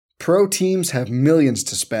Pro teams have millions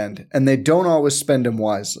to spend, and they don't always spend them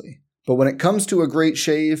wisely. But when it comes to a great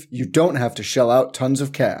shave, you don't have to shell out tons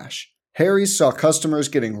of cash. Harry's saw customers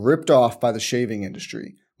getting ripped off by the shaving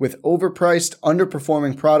industry, with overpriced,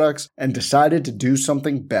 underperforming products, and decided to do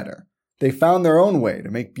something better. They found their own way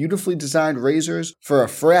to make beautifully designed razors for a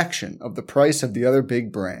fraction of the price of the other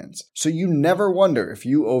big brands, so you never wonder if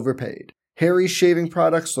you overpaid. Harry's shaving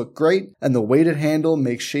products look great, and the weighted handle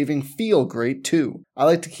makes shaving feel great too. I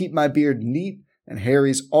like to keep my beard neat, and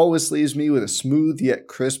Harry's always leaves me with a smooth yet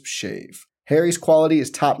crisp shave. Harry's quality is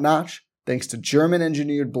top-notch, thanks to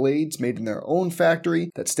German-engineered blades made in their own factory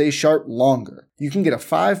that stay sharp longer. You can get a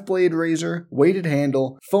 5-blade razor, weighted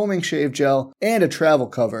handle, foaming shave gel, and a travel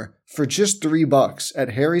cover for just $3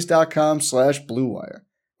 at harrys.com/bluewire.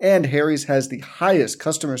 And Harry's has the highest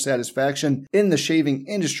customer satisfaction in the shaving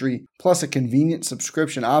industry, plus a convenient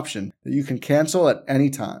subscription option that you can cancel at any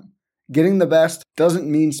time. Getting the best doesn't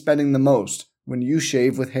mean spending the most when you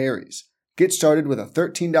shave with Harry's. Get started with a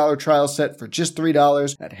 $13 trial set for just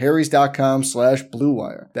 $3 at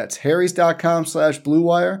harrys.com/bluewire. That's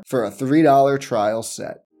harrys.com/bluewire for a $3 trial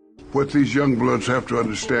set. What these young bloods have to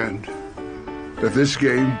understand, that this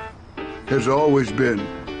game has always been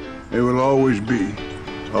and will always be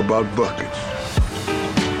about buckets.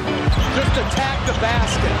 Just attack the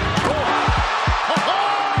basket.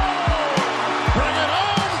 Bring it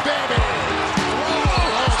on, baby.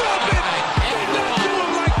 Stop it. Not do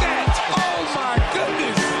it like that. Oh, my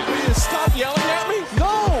goodness. Will you stop yelling at me?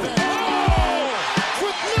 No.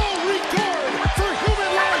 With no regard for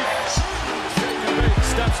human life.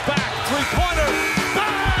 Steps back. Three-pointer.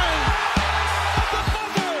 Bang.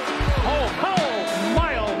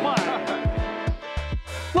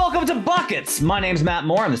 Welcome to Buckets. My name's Matt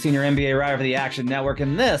Moore. I'm the senior NBA writer for the Action Network,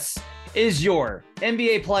 and this is your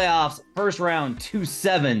NBA Playoffs First Round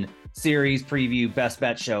 2-7 Series Preview Best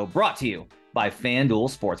Bet Show, brought to you by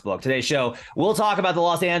FanDuel Sportsbook. Today's show, we'll talk about the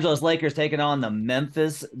Los Angeles Lakers taking on the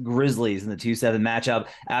Memphis Grizzlies in the 2-7 matchup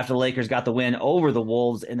after the Lakers got the win over the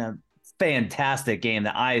Wolves in a fantastic game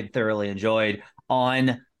that I thoroughly enjoyed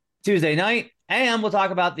on Tuesday night. And we'll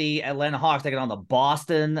talk about the Atlanta Hawks taking on the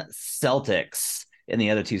Boston Celtics in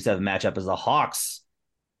the other 2-7 matchup as the Hawks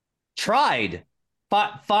finally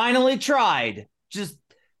tried. Just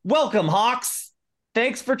welcome, Hawks.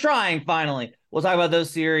 Thanks for trying, finally. We'll talk about those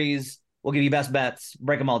series. We'll give you best bets,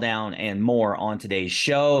 break them all down, and more on today's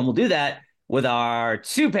show. And we'll do that with our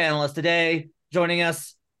two panelists today. Joining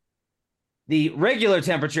us, the regular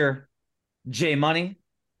temperature, Jay Money.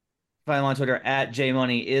 Find him on Twitter at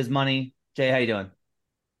JMoneyIsMoney. Jay, how you doing?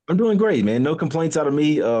 I'm doing great, man. No complaints out of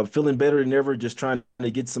me. Feeling better than ever. Just trying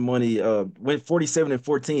to get some money. Went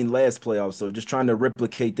 47-14 last playoff, so just trying to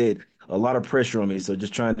replicate that. A lot of pressure on me, so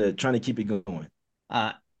just trying to keep it going.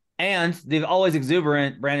 And the always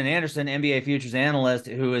exuberant Brandon Anderson, NBA futures analyst,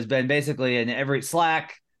 who has been basically in every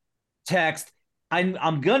Slack, text.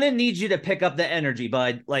 I'm gonna need you to pick up the energy,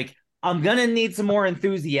 bud. Like, I'm gonna need some more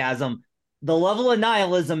enthusiasm. The level of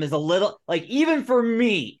nihilism is a little, like, even for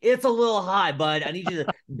me, it's a little high, bud. I need you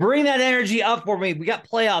to bring that energy up for me. We got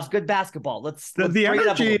playoffs, good basketball. Let's the bring it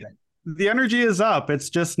up a little bit. The energy is up. It's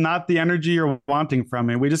just not the energy you're wanting from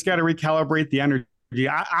it. We just got to recalibrate the energy.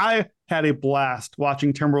 I had a blast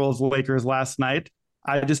watching Timberwolves Lakers last night.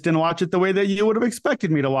 I just didn't watch it the way that you would have expected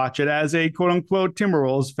me to watch it as a quote unquote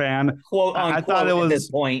Timberwolves fan. Quote unquote, I thought it was at this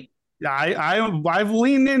point. I've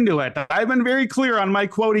leaned into it. I've been very clear on my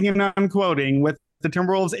quoting and unquoting with the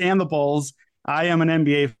Timberwolves and the Bulls. I am an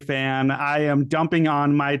NBA fan. I am dumping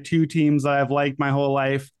on my two teams that I've liked my whole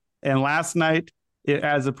life. And last night,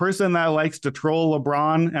 as a person that likes to troll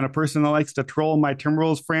LeBron and a person that likes to troll my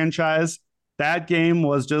Timberwolves franchise, that game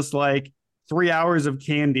was just like 3 hours of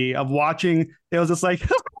candy of watching. It was just like,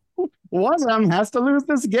 one of them has to lose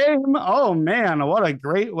this game. Oh, man, what a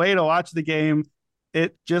great way to watch the game.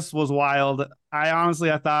 It just was wild. I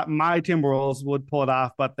thought my Timberwolves would pull it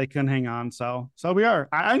off, but they couldn't hang on. So we are.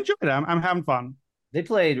 I enjoyed it. I'm having fun.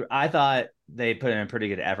 I thought they put in a pretty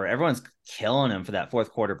good effort. Everyone's killing them for that fourth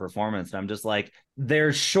quarter performance. And I'm just like,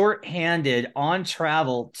 they're shorthanded on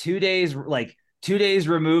travel 2 days, like 2 days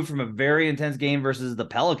removed from a very intense game versus the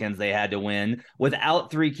Pelicans they had to win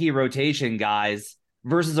without three key rotation guys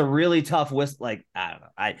versus a really tough this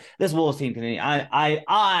Wolves team can.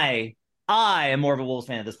 I am more of a Wolves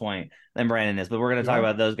fan at this point than Brandon is, but we're going to talk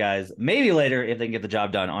about those guys maybe later if they can get the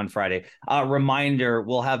job done on Friday. Reminder,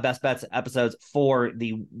 we'll have best bets episodes for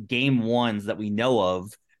the game ones that we know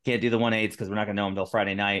of. Can't do the 1/8 because we're not going to know them until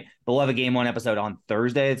Friday night, but we'll have a game one episode on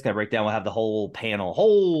Thursday. It's going to break down. We'll have the whole panel,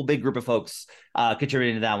 whole big group of folks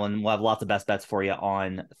contributing to that one. We'll have lots of best bets for you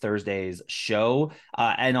on Thursday's show.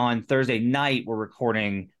 And on Thursday night, we're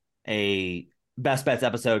recording a best bets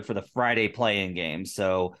episode for the Friday play-in game.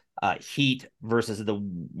 So Heat versus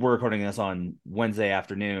we're recording this on Wednesday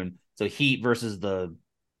afternoon. So Heat versus the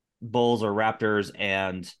Bulls or Raptors,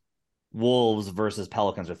 and Wolves versus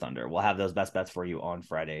Pelicans or Thunder. We'll have those best bets for you on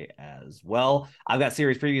Friday as well. I've got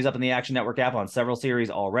series previews up in the Action Network app on several series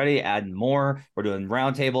already, adding more. We're doing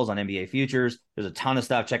roundtables on NBA futures. There's a ton of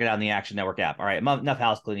stuff. Check it out in the Action Network app. All right, enough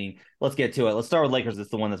house cleaning. Let's get to it. Let's start with Lakers.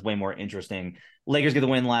 It's the one that's way more interesting. Lakers get the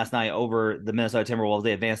win last night over the Minnesota Timberwolves.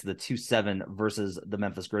 They advanced to the 2-7 versus the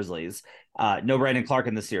Memphis Grizzlies. No Brandon Clark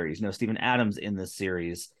in this series. No Steven Adams in this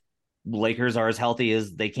series. Lakers are as healthy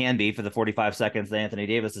as they can be for the 45 seconds that Anthony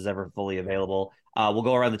Davis is ever fully available. We'll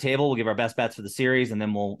go around the table. We'll give our best bets for the series, and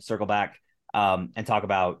then we'll circle back and talk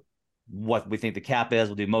about what we think the cap is.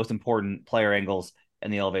 We'll do most important player angles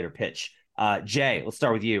and the elevator pitch. Jay, let's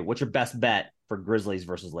start with you. What's your best bet for Grizzlies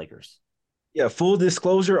versus Lakers? Yeah, full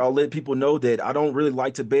disclosure, I'll let people know that I don't really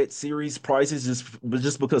like to bet series prices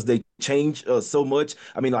just because they change so much.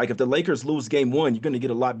 I mean, like if the Lakers lose game one, you're going to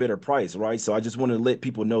get a lot better price, right? So I just want to let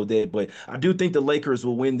people know that. But I do think the Lakers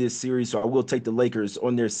will win this series, so I will take the Lakers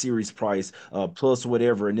on their series price plus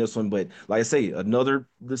whatever in this one. But like I say, another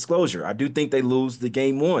disclosure, I do think they lose the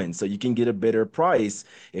game one, so you can get a better price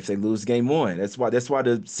if they lose game one. That's why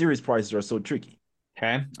the series prices are so tricky.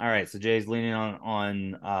 Okay, all right. So Jay's leaning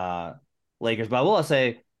on Lakers, but I will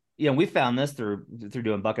say, we found this through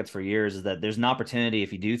doing buckets for years, is that there's an opportunity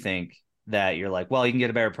if you do think that you're like, well, you can get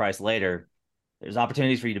a better price later. There's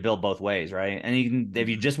opportunities for you to build both ways, right? And you can, if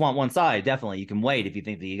you just want one side, definitely you can wait if you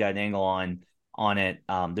think that you got an angle on it.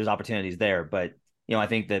 There's opportunities there, but I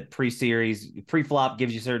think that pre-flop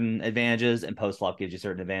gives you certain advantages, and post-flop gives you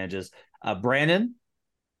certain advantages. Brandon,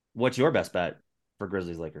 what's your best bet for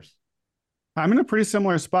Grizzlies Lakers? I'm in a pretty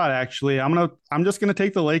similar spot, actually. I'm just gonna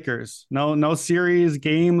take the Lakers. No series,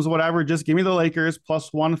 games, whatever. Just give me the Lakers.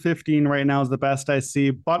 Plus 115 right now is the best I see.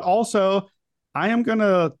 But also, I am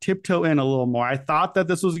gonna tiptoe in a little more. I thought that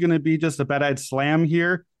this was gonna be just a bet I'd slam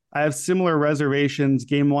here. I have similar reservations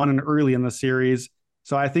game one and early in the series.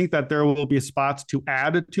 So I think that there will be spots to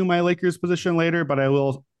add to my Lakers position later, but I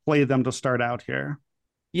will play them to start out here.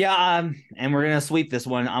 Yeah, and we're gonna sweep this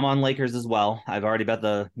one. I'm on Lakers as well. I've already bet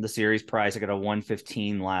the series price. I got a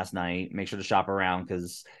 115 last night. Make sure to shop around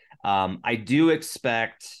because I do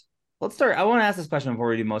expect. Let's start. I want to ask this question before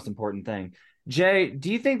we do most important thing. Jay, do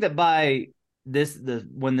you think that by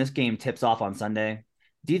when this game tips off on Sunday,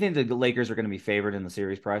 do you think the Lakers are going to be favored in the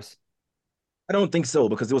series price? I don't think so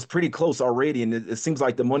because it was pretty close already, and it seems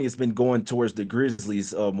like the money has been going towards the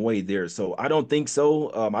Grizzlies way there. So I don't think so.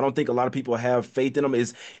 I don't think a lot of people have faith in them.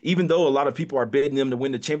 Is even though a lot of people are betting them to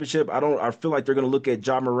win the championship, I feel like they're going to look at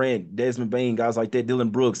Ja Morant, Desmond Bane, guys like that, Dylan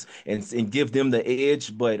Brooks, and give them the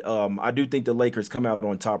edge. But I do think the Lakers come out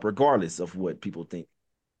on top regardless of what people think,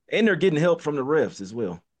 and they're getting help from the refs as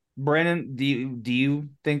well. Brandon, do you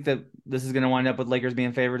think that this is going to wind up with Lakers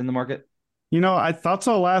being favored in the market? I thought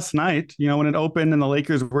so last night. When it opened and the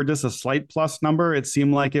Lakers were just a slight plus number, it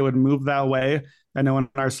seemed like it would move that way. I know in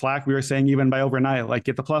our Slack, we were saying even by overnight, like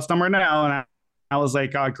get the plus number now. And I was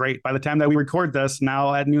like, oh, great. By the time that we record this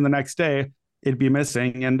now at noon the next day, it'd be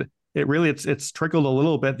missing. And it's trickled a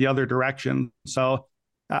little bit the other direction. So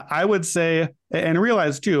I would say, and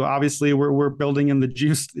realize too, obviously we're building in the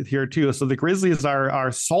juice here too. So the Grizzlies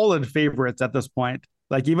are solid favorites at this point.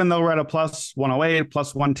 Like, even though we're at a plus 108,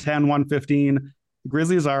 plus 110, 115, the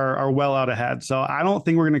Grizzlies are well out ahead. So I don't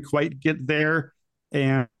think we're going to quite get there.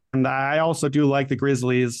 And I also do like the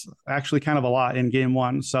Grizzlies actually kind of a lot in game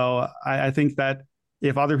one. So I think that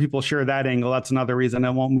if other people share that angle, that's another reason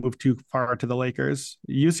it won't move too far to the Lakers.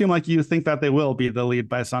 You seem like you think that they will be the lead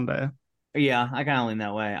by Sunday. Yeah, I kind of lean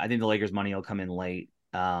that way. I think the Lakers money will come in late.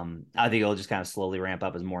 I think it'll just kind of slowly ramp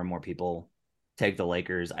up as more and more people take the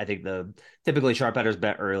Lakers. I think typically sharp bettors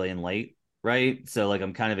bet early and late, right? So like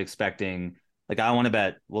I'm kind of expecting, like I want to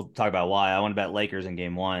bet, we'll talk about why I want to bet Lakers in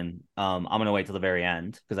game one. I'm going to wait till the very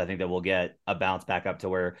end because I think that we'll get a bounce back up to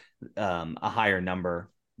where a higher number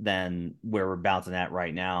than where we're bouncing at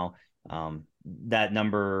right now. That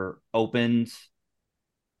number opened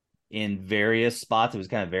in various spots. It was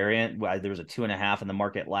kind of variant. There was a 2.5 in the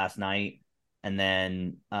market last night. And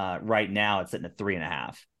then right now it's sitting at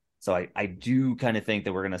 3.5. So I do kind of think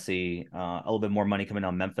that we're going to see a little bit more money coming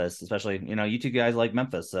on Memphis, especially, you two guys like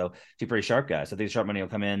Memphis. So two pretty sharp guys. So I think the sharp money will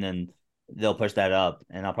come in and they'll push that up,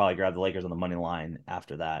 and I'll probably grab the Lakers on the money line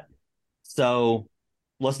after that. So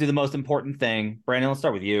let's do the most important thing. Brandon, let's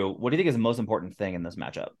start with you. What do you think is the most important thing in this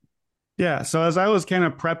matchup? Yeah. So as I was kind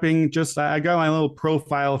of prepping, I got my little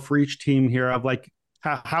profile for each team here of like,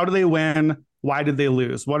 how do they win? Why did they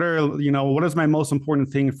lose? What is my most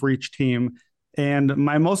important thing for each team? And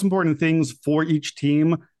my most important things for each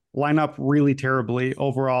team line up really terribly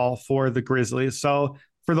overall for the Grizzlies. So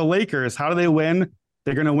for the Lakers, how do they win?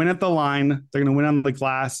 They're going to win at the line. They're going to win on the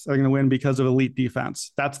glass. They're going to win because of elite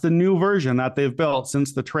defense. That's the new version that they've built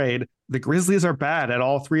since the trade. The Grizzlies are bad at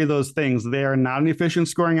all three of those things. They are not an efficient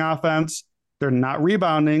scoring offense. They're not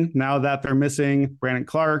rebounding now that they're missing Brandon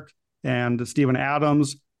Clark and Steven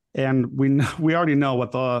Adams. And we already know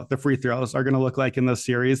what the free throws are going to look like in this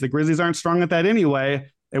series. The Grizzlies aren't strong at that anyway,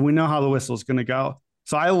 and we know how the whistle's going to go.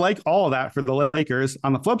 So I like all of that for the Lakers.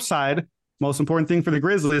 On the flip side, most important thing for the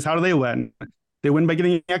Grizzlies, how do they win? They win by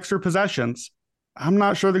getting extra possessions. I'm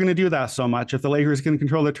not sure they're going to do that so much if the Lakers can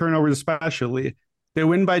control the turnovers especially. They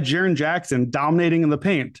win by Jaren Jackson dominating in the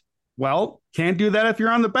paint. Well, can't do that if you're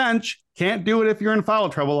on the bench. Can't do it if you're in foul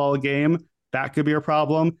trouble all game. That could be a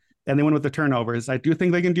problem. And they win with the turnovers. I do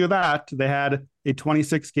think they can do that. They had a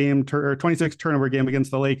 26 turnover game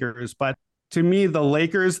against the Lakers. But to me, the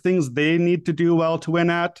Lakers, things they need to do well to win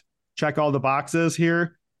at, check all the boxes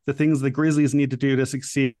here. The things the Grizzlies need to do to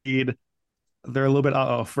succeed, they're a little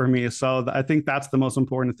bit for me. So I think that's the most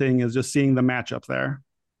important thing, is just seeing the matchup there.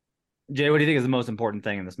 Jay, what do you think is the most important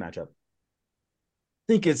thing in this matchup?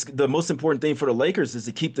 I think it's the most important thing for the Lakers is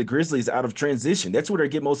to keep the Grizzlies out of transition. That's where they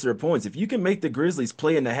get most of their points. If you can make the Grizzlies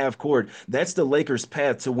play in the half court, that's the Lakers'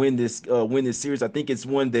 path to win this series. I think it's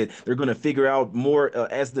one that they're going to figure out more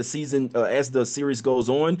as the series goes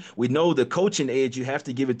on. We know the coaching edge, you have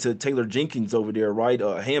to give it to Taylor Jenkins over there, right?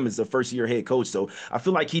 Ham is the first-year head coach, so I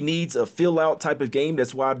feel like he needs a fill-out type of game.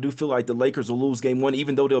 That's why I do feel like the Lakers will lose game one,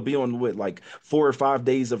 even though they'll be on like 4 or 5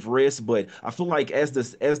 days of rest. But I feel like as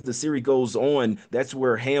the series goes on, that's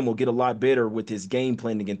where Ham will get a lot better with his game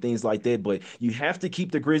planning and things like that. But you have to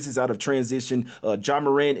keep the Grizzlies out of transition. Ja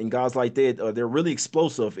Morant and guys like that, they're really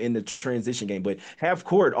explosive in the transition game. But half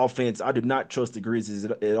court offense, I do not trust the Grizzlies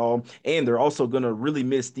at all. And they're also going to really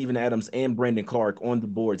miss Steven Adams and Brandon Clark on the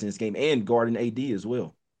boards in this game, and guarding AD as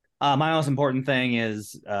well. My most important thing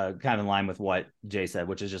is kind of in line with what Jay said,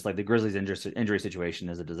 which is just like the Grizzlies' injury situation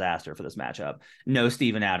is a disaster for this matchup. No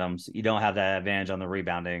Steven Adams. You don't have that advantage on the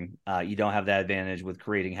rebounding. You don't have that advantage with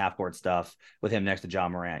creating half-court stuff with him next to Ja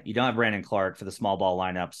Morant. You don't have Brandon Clark for the small ball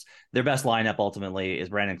lineups. Their best lineup ultimately is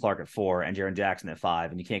Brandon Clark at 4 and Jaren Jackson at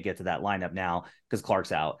 5, and you can't get to that lineup now because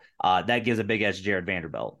Clark's out. That gives a big edge to Jared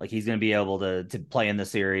Vanderbilt. Like, he's going to be able to play in the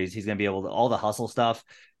series. He's going to be able to all the hustle stuff.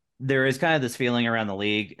 There is kind of this feeling around the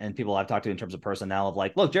league and people I've talked to in terms of personnel of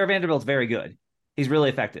like, look, Jared Vanderbilt's very good. He's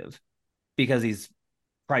really effective because he's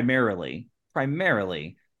primarily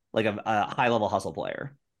like a high-level hustle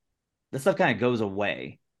player. This stuff kind of goes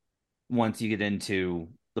away once you get into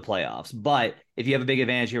the playoffs. But if you have a big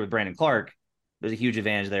advantage here with Brandon Clark, there's a huge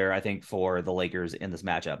advantage there, I think, for the Lakers in this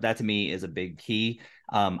matchup. That, to me, is a big key.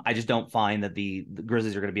 I just don't find that the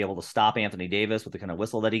Grizzlies are going to be able to stop Anthony Davis with the kind of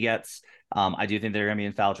whistle that he gets. I do think they're going to be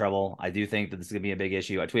in foul trouble. I do think that this is going to be a big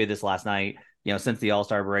issue. I tweeted this last night. You know, since the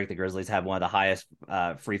All-Star break, the Grizzlies have one of the highest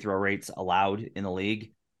free throw rates allowed in the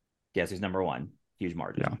league. Guess who's number one? Huge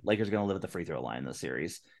margin. Yeah. Lakers are going to live at the free throw line in this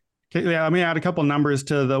series. Okay, yeah, let me add a couple numbers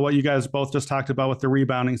to what you guys both just talked about with the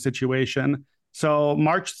rebounding situation. So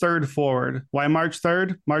March 3rd forward. Why March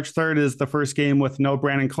 3rd? March 3rd is the first game with no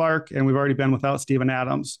Brandon Clark, and we've already been without Steven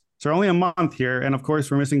Adams. So only a month here, and of course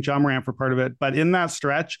we're missing Ja Morant for part of it. But in that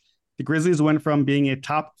stretch, the Grizzlies went from being a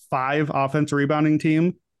top 5 offensive rebounding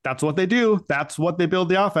team. That's what they do. That's what they build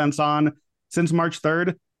the offense on. Since March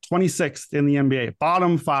 3rd, 26th in the NBA,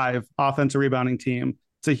 bottom 5 offensive rebounding team.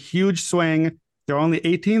 It's a huge swing. They're only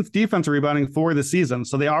 18th defensive rebounding for the season,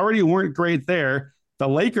 so they already weren't great there. The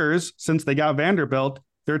Lakers, since they got Vanderbilt,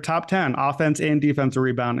 they're top 10 offense and defensive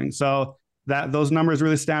rebounding. So those numbers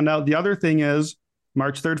really stand out. The other thing is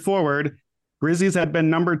March 3rd forward, Grizzlies had been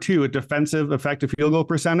number 2 at defensive effective field goal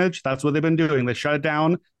percentage. That's what they've been doing. They shut it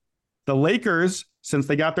down. The Lakers, since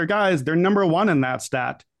they got their guys, they're number 1 in that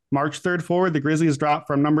stat. March 3rd forward, the Grizzlies dropped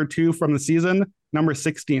from number 2 from the season, number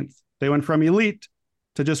 16th. They went from elite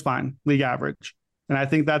to just fine, league average. And I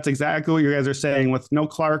think that's exactly what you guys are saying. With no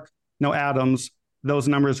Clark, no Adams, those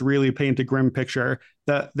numbers really paint a grim picture.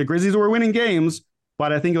 The Grizzlies were winning games,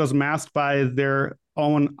 but I think it was masked by their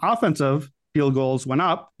own offensive field goals went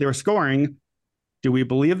up. They were scoring. Do we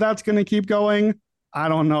believe that's going to keep going? I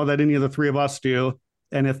don't know that any of the three of us do.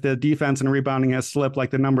 And if the defense and rebounding has slipped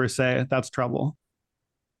like the numbers say, that's trouble.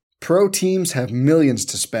 Pro teams have millions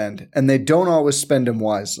to spend, and they don't always spend them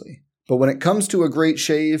wisely. But when it comes to a great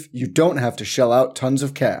shave, you don't have to shell out tons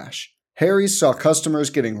of cash. Harry's saw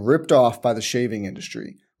customers getting ripped off by the shaving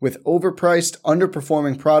industry with overpriced,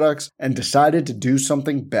 underperforming products and decided to do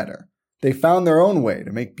something better. They found their own way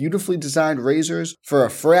to make beautifully designed razors for a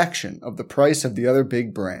fraction of the price of the other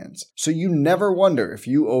big brands, so you never wonder if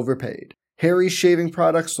you overpaid. Harry's shaving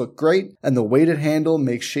products look great, and the weighted handle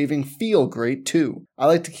makes shaving feel great too. I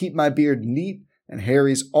like to keep my beard neat, and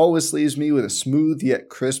Harry's always leaves me with a smooth yet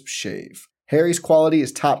crisp shave. Harry's quality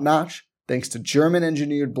is top-notch, thanks to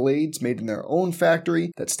German-engineered blades made in their own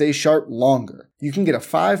factory that stay sharp longer. You can get a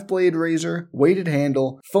 5-blade razor, weighted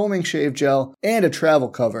handle, foaming shave gel, and a travel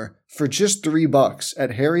cover for just $3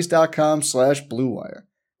 at harrys.com/bluewire.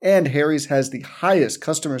 And Harry's has the highest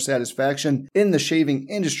customer satisfaction in the shaving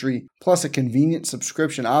industry, plus a convenient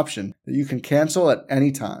subscription option that you can cancel at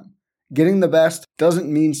any time. Getting the best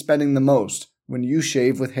doesn't mean spending the most when you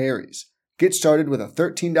shave with Harry's. Get started with a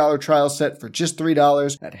 $13 trial set for just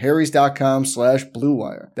 $3 at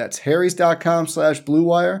harrys.com/bluewire. That's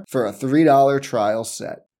harrys.com/bluewire for a $3 trial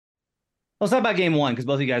set. Let's talk about game one, because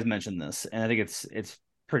both of you guys mentioned this, and I think it's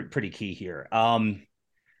pretty key here.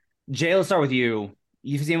 Jay, let's start with you.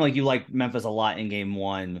 You seem like you like Memphis a lot in game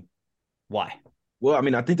one. Why? Well, I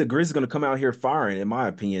mean, I think the Grizzlies are going to come out here firing, in my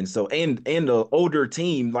opinion. So, and an older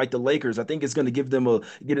team like the Lakers, I think it's going to give them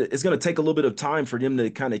it's going to take a little bit of time for them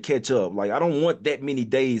to kind of catch up. Like, I don't want that many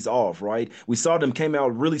days off, right? We saw them came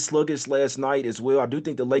out really sluggish last night as well. I do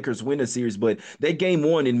think the Lakers win the series, but that game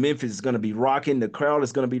one in Memphis is going to be rocking. The crowd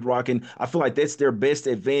is going to be rocking. I feel like that's their best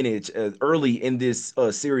advantage early in this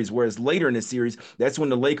series, whereas later in the series, that's when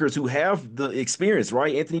the Lakers, who have the experience,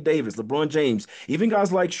 right? Anthony Davis, LeBron James, even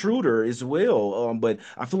guys like Schroeder as well. But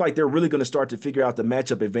I feel like they're really going to start to figure out the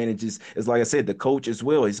matchup advantages. As like I said, the coach as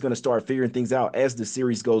well, he's going to start figuring things out as the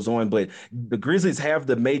series goes on. But the Grizzlies have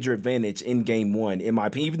the major advantage in game one, in my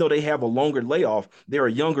opinion. Even though they have a longer layoff, they're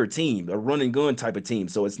a younger team, a run and gun type of team.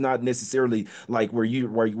 So it's not necessarily like where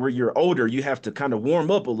you're older, you have to kind of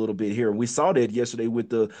warm up a little bit here. And we saw that yesterday with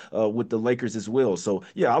the Lakers as well. So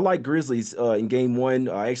yeah, I like Grizzlies in game one.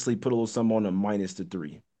 I actually put a little something on a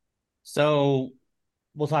 -3. So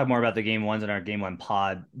we'll talk more about the game ones in our game one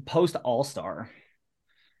pod. Post All-Star,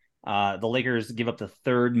 the Lakers give up the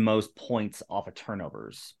third most points off of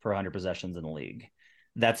turnovers per 100 possessions in the league.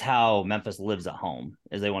 That's how Memphis lives at home,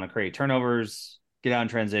 is they want to create turnovers, get out in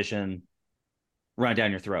transition, run it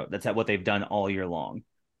down your throat. That's what they've done all year long.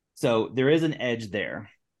 So there is an edge there.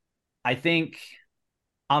 I think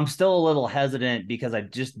I'm still a little hesitant because I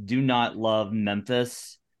just do not love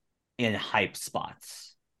Memphis in hype spots.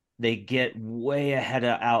 They get way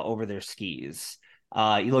out over their skis.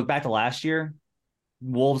 You look back to last year,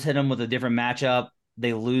 Wolves hit them with a different matchup.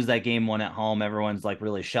 They lose that game one at home. Everyone's like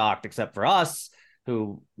really shocked, except for us,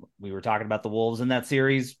 who we were talking about the Wolves in that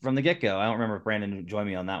series from the get-go. I don't remember if Brandon joined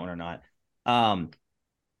me on that one or not.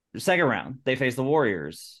 Second round, they face the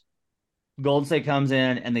Warriors. Golden State comes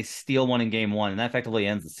in and they steal one in game one, and that effectively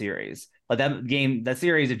ends the series. But that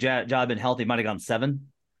series, if Ja had been healthy, might have gone 7.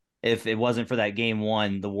 If it wasn't for that game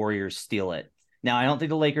one, the Warriors steal it. Now, I don't think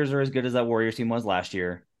the Lakers are as good as that Warriors team was last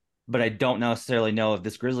year, but I don't necessarily know if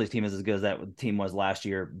this Grizzlies team is as good as that team was last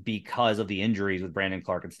year because of the injuries with Brandon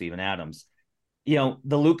Clark and Steven Adams. You know,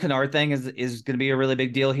 the Luke Kennard thing is going to be a really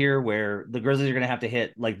big deal here, where the Grizzlies are going to have to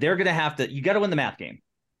hit, like, they're going to have to, you got to win the math game.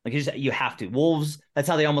 Like, you have to. Wolves, that's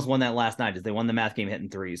how they almost won that last night, is they won the math game hitting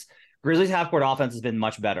threes. Grizzlies half-court offense has been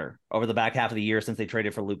much better over the back half of the year since they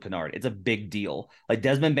traded for Luke Kennard. It's a big deal. Like,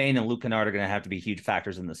 Desmond Bane and Luke Kennard are going to have to be huge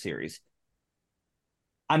factors in the series.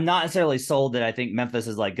 I'm not necessarily sold that I think Memphis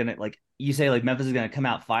is like going to, like you say, like Memphis is going to come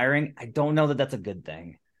out firing. I don't know that that's a good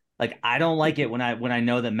thing. Like, I don't like it when I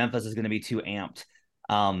know that Memphis is going to be too amped.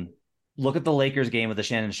 Look at the Lakers game with the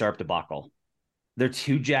Shannon Sharp debacle. They're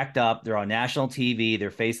too jacked up. They're on national TV.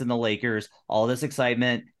 They're facing the Lakers, all this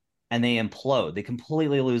excitement, and they implode. They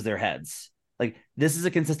completely lose their heads. Like, this is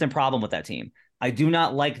a consistent problem with that team. I do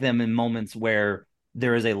not like them in moments where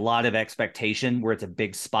there is a lot of expectation, where it's a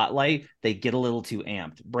big spotlight. They get a little too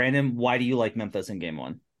amped. Brandon, why do you like Memphis in game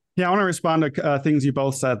one? Yeah, I want to respond to things you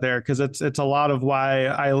both said there, because it's a lot of why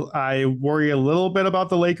I worry a little bit about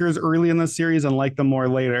the Lakers early in the series and like them more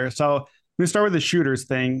later. So let me start with the shooters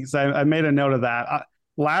thing. So I made a note of that.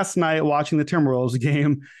 Last night, watching the Timberwolves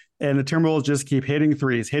game, and the Timberwolves just keep hitting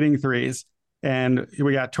threes. And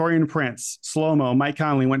we got Taurean Prince, Slow-Mo, Mike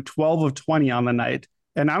Conley went 12 of 20 on the night.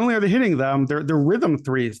 And not only are they hitting them, they're rhythm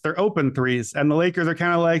threes, they're open threes. And the Lakers are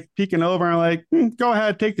kind of like peeking over and like, go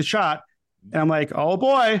ahead, take the shot. And I'm like, oh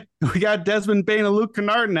boy, we got Desmond Bane and Luke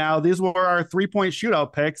Kennard now. These were our 3-point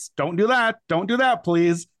shootout picks. Don't do that. Don't do that,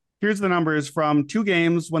 please. Here's the numbers from 2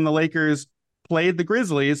 games when the Lakers played the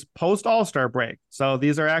Grizzlies post All-Star break. So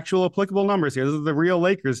these are actual applicable numbers here. This is the real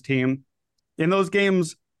Lakers team. In those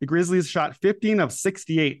games, the Grizzlies shot 15 of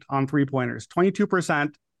 68 on 3-pointers,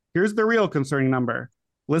 22%. Here's the real concerning number.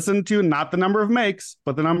 Listen to not the number of makes,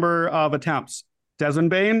 but the number of attempts. Desmond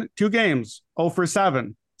Bain, 2 games, 0 for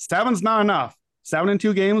 7. 7's not enough. 7 in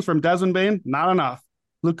 2 games from Desmond Bain, not enough.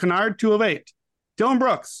 Luke Kennard, 2 of 8. Dylan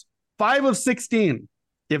Brooks, 5 of 16.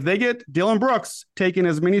 If they get Dylan Brooks taking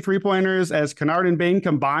as many 3-pointers as Kennard and Bain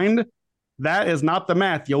combined, that is not the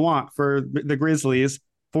math you want for the Grizzlies.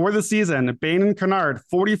 For the season, Bain and Kennard,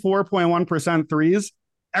 44.1% threes.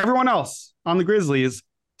 Everyone else on the Grizzlies,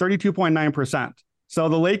 32.9%. So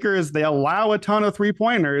the Lakers, they allow a ton of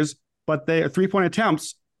 3-pointers, but they 3-point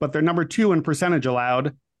attempts, but they're number 2 in percentage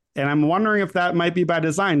allowed. And I'm wondering if that might be by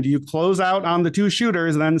design. Do you close out on the 2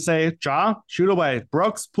 shooters and then say, Ja, shoot away.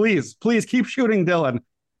 Brooks, please keep shooting Dylan.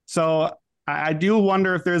 So I do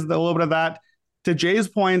wonder if there's a little bit of that. To Jay's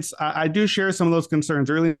points, I do share some of those concerns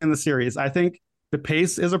early in the series. I think the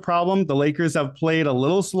pace is a problem. The Lakers have played a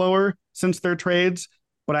little slower since their trades,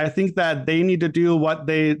 but I think that they need to do what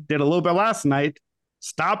they did a little bit last night.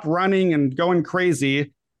 Stop running and going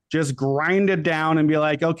crazy. Just grind it down and be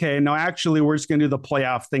like, okay, no, actually, we're just going to do the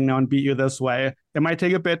playoff thing now and beat you this way. It might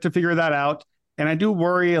take a bit to figure that out. And I do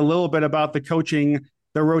worry a little bit about the coaching,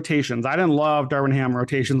 the rotations. I didn't love Darvin Ham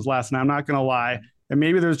rotations last night. I'm not going to lie. And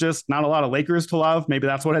maybe there's just not a lot of Lakers to love. Maybe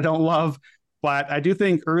that's what I don't love. But I do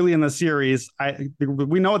think early in the series,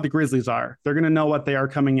 we know what the Grizzlies are. They're going to know what they are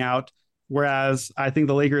coming out. Whereas I think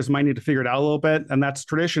the Lakers might need to figure it out a little bit. And that's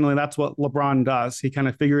traditionally, that's what LeBron does. He kind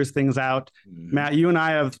of figures things out. Matt, you and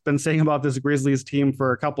I have been saying about this Grizzlies team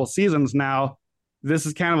for a couple of seasons now. This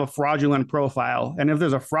is kind of a fraudulent profile. And if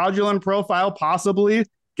there's a fraudulent profile, possibly,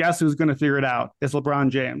 guess who's going to figure it out? It's LeBron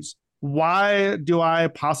James. Why do I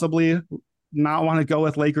possibly not want to go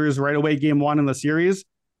with Lakers right away game 1 in the series?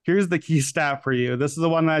 Here's the key stat for you. This is the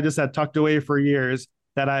one that I just had tucked away for years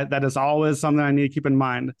that is always something I need to keep in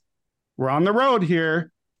mind. We're on the road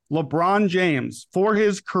here. LeBron James, for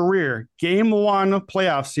his career, game 1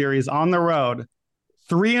 playoff series on the road,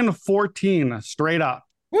 3-14 straight up.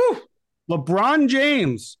 Woo! LeBron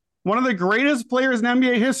James, one of the greatest players in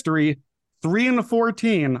NBA history,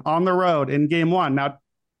 3-14 on the road in game 1. Now,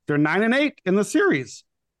 they're 9-8 in the series.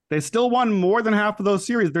 They still won more than half of those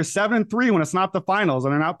series. They're 7-3 when it's not the finals,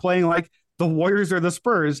 and they're not playing like the Warriors or the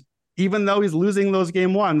Spurs. Even though he's losing those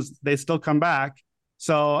game 1s, they still come back.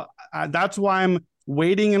 So that's why I'm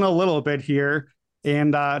waiting in a little bit here.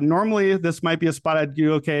 And normally this might be a spot I'd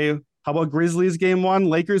do, okay, how about Grizzlies game 1,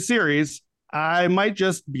 Lakers series? I might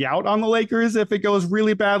just be out on the Lakers if it goes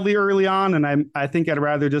really badly early on. And I think I'd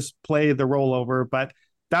rather just play the rollover. But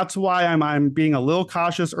that's why I'm being a little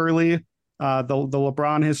cautious early, the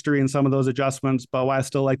LeBron history and some of those adjustments, but why I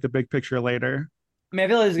still like the big picture later. I mean, I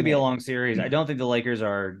feel like this is going to be a long series. I don't think the Lakers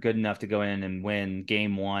are good enough to go in and win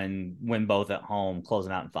game 1, win both at home,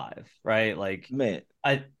 closing out in 5, right? Like, Man,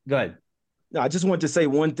 go ahead. No, I just want to say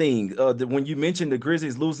one thing. When you mentioned the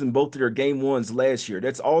Grizzlies losing both of their game 1s last year,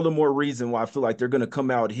 that's all the more reason why I feel like they're going to come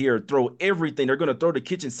out here, throw everything. They're going to throw the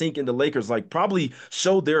kitchen sink in the Lakers, like probably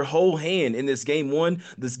show their whole hand in this game 1.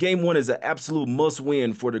 This game 1 is an absolute must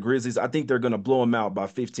win for the Grizzlies. I think they're going to blow them out by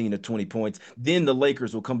 15 to 20 points. Then the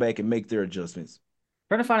Lakers will come back and make their adjustments.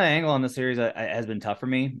 Trying to find an angle on the series has been tough for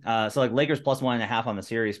me. So like Lakers plus 1.5 on the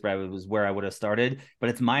series spread was where I would have started, but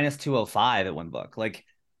it's minus 205 at one book. Like,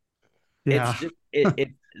 yeah, it's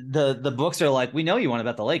just, the books are like, we know you want to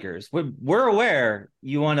bet the Lakers. We're aware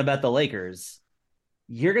you want to bet the Lakers.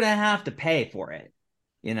 You're gonna have to pay for it,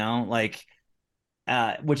 like,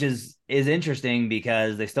 which is interesting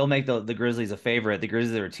because they still make the Grizzlies a favorite. The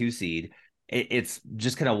Grizzlies are a 2 seed. It's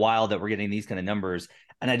just kind of wild that we're getting these kind of numbers.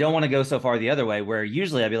 And I don't want to go so far the other way where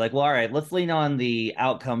usually I'd be like, well, all right, let's lean on the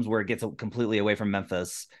outcomes where it gets completely away from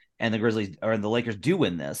Memphis and the Grizzlies or the Lakers do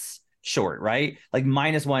win this short, right? Like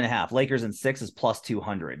minus 1.5. Lakers in 6 is plus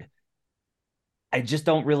 200. I just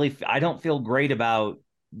I don't feel great about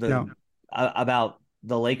about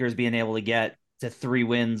the Lakers being able to get to 3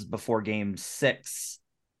 wins before game 6.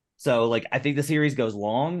 So like, I think the series goes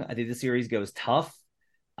long. I think the series goes tough.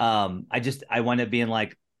 I wind up being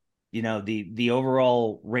like, the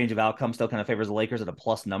overall range of outcomes still kind of favors the Lakers at a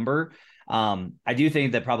plus number. I do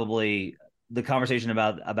think that probably the conversation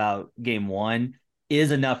about game 1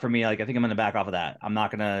 is enough for me. Like, I think I'm going to back off of that. I'm not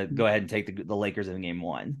going to go ahead and take the Lakers in game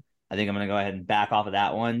 1. I think I'm going to go ahead and back off of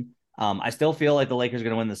that one. I still feel like the Lakers are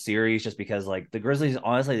going to win the series just because like the Grizzlies,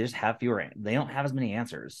 honestly, they just have they don't have as many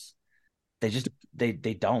answers. They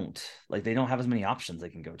don't like, they don't have as many options they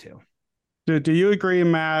can go to. Do you agree,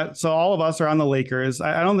 Matt? So all of us are on the Lakers.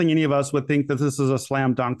 I don't think any of us would think that this is a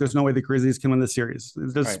slam dunk. There's no way the Grizzlies can win the series.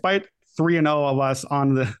 Despite 3-0 of us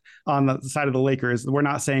on the side of the Lakers, we're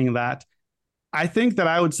not saying that. I think that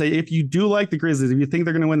I would say if you do like the Grizzlies, if you think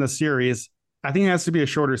they're going to win the series, I think it has to be a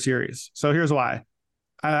shorter series. So here's why.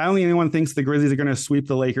 I don't think anyone thinks the Grizzlies are going to sweep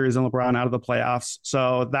the Lakers and LeBron out of the playoffs.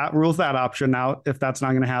 So that rules that option out if that's not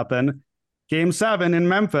going to happen. Game 7 in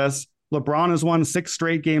Memphis, LeBron has won 6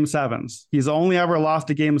 straight Game 7s. He's only ever lost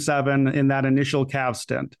a Game 7 in that initial Cavs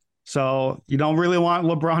stint. So you don't really want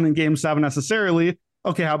LeBron in Game 7 necessarily.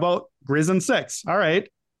 Okay, how about Grizz in 6? All right.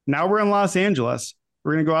 Now we're in Los Angeles.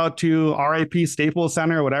 We're going to go out to RIP Staples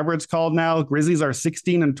Center, whatever it's called now. Grizzlies are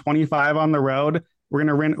 16-25 on the road. We're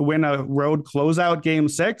going to win a road closeout Game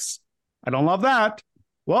 6. I don't love that.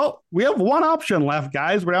 Well, we have one option left,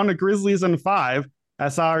 guys. We're down to Grizzlies in 5. I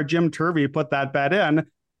saw our Jim Turvey put that bet in.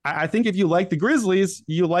 I think if you like the Grizzlies,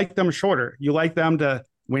 you like them shorter. You like them to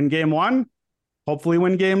win Game 1, hopefully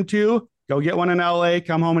win Game 2, go get one in LA,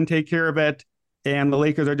 come home and take care of it. And the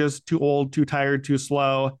Lakers are just too old, too tired, too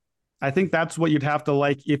slow. I think that's what you'd have to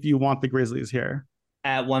like if you want the Grizzlies here.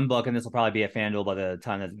 At one book, and this will probably be a FanDuel by the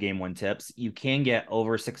time that Game 1 tips, you can get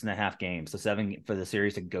over 6.5 games. So 7 for the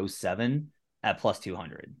series to go 7 at plus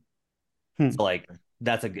 200. So like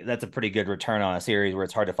that's a pretty good return on a series where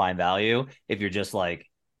it's hard to find value. If you're just like,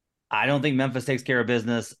 I don't think Memphis takes care of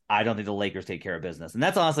business. I don't think the Lakers take care of business. And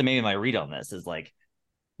that's honestly maybe my read on this is like,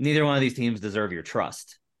 neither one of these teams deserve your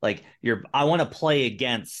trust. Like I want to play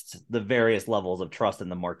against the various levels of trust in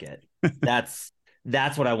the market. That's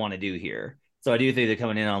what I want to do here. So I do think that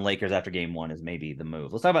coming in on Lakers after Game 1 is maybe the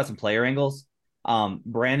move. Let's talk about some player angles.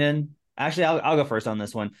 Brandon, actually, I'll go first on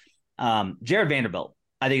this one. Jared Vanderbilt,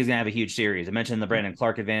 I think, is going to have a huge series. I mentioned the Brandon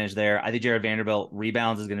Clark advantage there. I think Jared Vanderbilt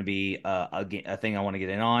rebounds is going to be a thing I want to get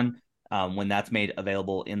in on when that's made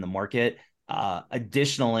available in the market.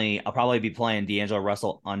 Additionally, I'll probably be playing D'Angelo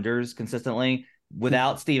Russell unders consistently.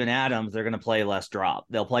 Without Steven Adams, they're going to play less drop.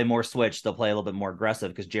 They'll play more switch. They'll play a little bit more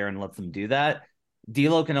aggressive because Jaren lets them do that.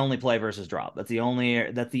 D'Lo can only play versus drop. That's the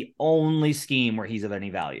only scheme where he's of any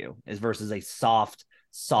value is versus a soft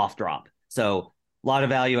drop. So a lot of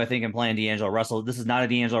value, I think, in playing D'Angelo Russell. This is not a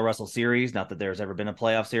D'Angelo Russell series. Not that there's ever been a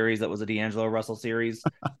playoff series that was a D'Angelo Russell series.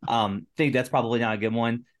 Think that's probably not a good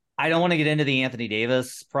one. I don't want to get into the Anthony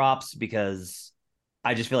Davis props because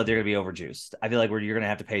I just feel like they're going to be overjuiced. I feel like you're going to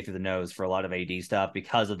have to pay through the nose for a lot of AD stuff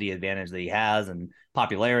because of the advantage that he has and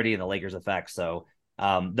popularity and the Lakers effect. So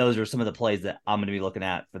those are some of the plays that I'm going to be looking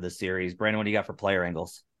at for this series. Brandon, what do you got for player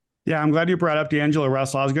angles? Yeah, I'm glad you brought up D'Angelo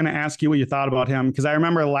Russell. I was going to ask you what you thought about him because I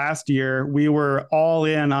remember last year we were all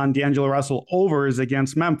in on D'Angelo Russell overs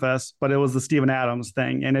against Memphis, but it was the Steven Adams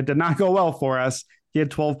thing, and it did not go well for us. He had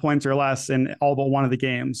 12 points or less in all but one of the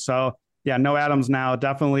games. So, yeah, no Adams now.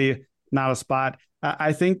 Definitely not a spot.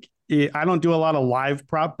 I think I don't do a lot of live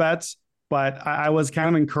prop bets, but I was kind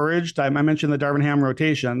of encouraged. I mentioned the Darvin Ham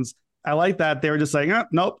rotations. I like that they were just like, oh,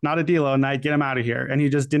 nope, not a D'Lo night. Get him out of here. And he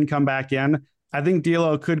just didn't come back in. I think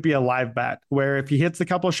D'Lo could be a live bet where if he hits a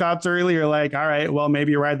couple shots early, you're like, all right, well,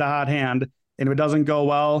 maybe you ride the hot hand. And if it doesn't go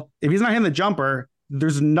well, if he's not hitting the jumper,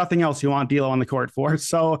 there's nothing else you want D'Lo on the court for.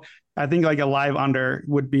 So I think like a live under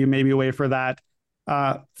would be maybe a way for that.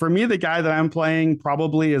 For me, the guy that I'm playing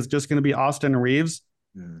probably is just going to be Austin Reeves.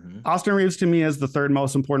 Mm-hmm. Austin Reeves to me is the third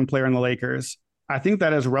most important player in the Lakers. I think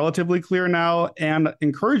that is relatively clear now. And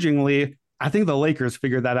encouragingly, I think the Lakers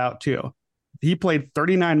figured that out too. He played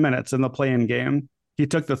 39 minutes in the play-in game. He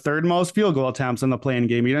took the third most field goal attempts in the play-in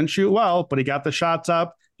game. He didn't shoot well, but he got the shots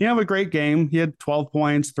up. He had a great game. He had 12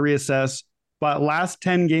 points, 3 assists. But last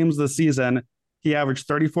 10 games of the season, he averaged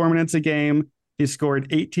 34 minutes a game. He scored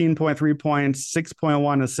 18.3 points,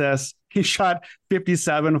 6.1 assists. He shot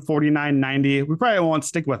 57, 49, 90. We probably won't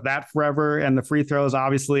stick with that forever. And the free throws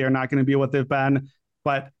obviously are not going to be what they've been.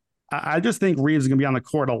 But I just think Reeves is going to be on the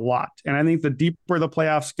court a lot. And I think the deeper the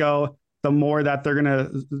playoffs go, the more that they're going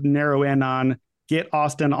to narrow in on get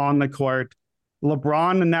Austin on the court.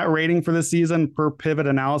 LeBron net rating for the season per pivot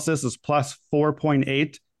analysis is plus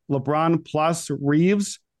 4.8. LeBron plus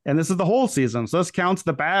Reeves, and this is the whole season. So this counts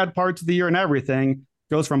the bad parts of the year and everything,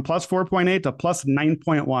 goes from plus 4.8 to plus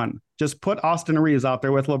 9.1. Just put Austin Reeves out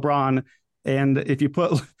there with LeBron. And if you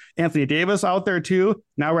put Anthony Davis out there too,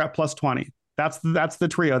 now we're at plus 20. That's the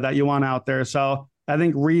trio that you want out there. So I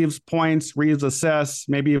think Reeves points, Reeves assists,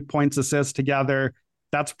 maybe points assists together.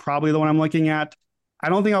 That's probably the one I'm looking at. I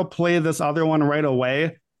don't think I'll play this other one right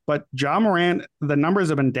away, but Ja Morant, the numbers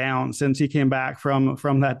have been down since he came back from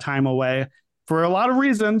that time away for a lot of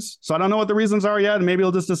reasons. So I don't know what the reasons are yet. Maybe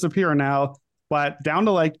he'll just disappear now, but down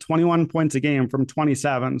to like 21 points a game from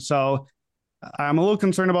 27. So I'm a little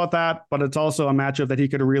concerned about that, but it's also a matchup that he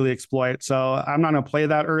could really exploit. So I'm not going to play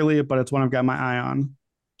that early, but it's one I've got my eye on.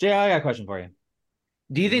 Jay, I got a question for you.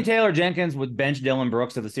 Do you think Taylor Jenkins would bench Dylan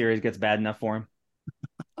Brooks if the series gets bad enough for him?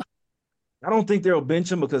 I don't think they'll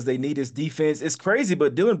bench him because they need his defense. It's crazy,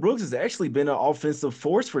 but Dylan Brooks has actually been an offensive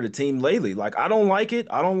force for the team lately. Like, I don't like it.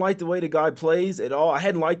 I don't like the way the guy plays at all. I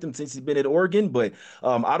hadn't liked him since he's been at Oregon, but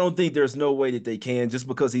I don't think there's no way that they can just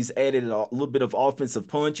because he's added a little bit of offensive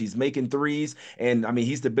punch. He's making threes, and I mean,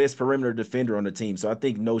 he's the best perimeter defender on the team. So I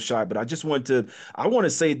think no shot. But I want to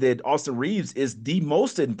say that Austin Reeves is the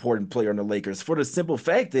most important player on the Lakers for the simple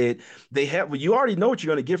fact that they have. Well, you already know what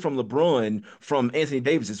you're going to get from LeBron, from Anthony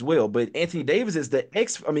Davis as well, but Anthony Davis is the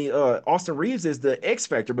Austin Reeves is the X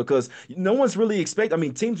factor because no one's really expect. I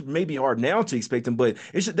mean, teams maybe are now to expect him, but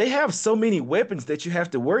they have so many weapons that you have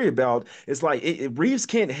to worry about. It's like Reeves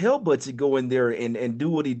can't help but to go in there and do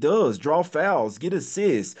what he does, draw fouls, get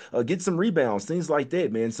assists, get some rebounds, things like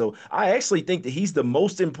that, man. So I actually think that he's the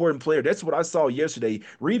most important player. That's what I saw yesterday.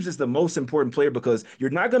 Reeves is the most important player because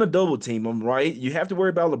you're not going to double team him, right? You have to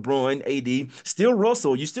worry about LeBron, AD, still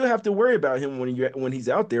Russell. You still have to worry about him when he's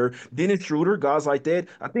out there. Dennis Schroeder, guys like that.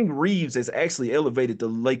 I think Reeves has actually elevated the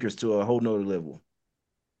Lakers to a whole nother level.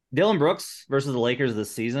 Dylan Brooks versus the Lakers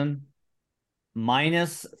this season,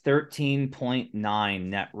 minus 13.9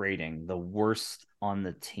 net rating, the worst on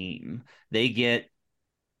the team. They get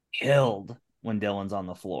killed when Dylan's on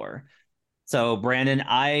the floor. So, Brandon,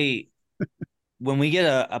 when we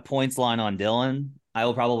get a points line on Dylan, I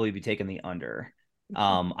will probably be taking the under.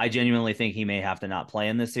 I genuinely think he may have to not play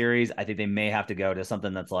in this series. I think they may have to go to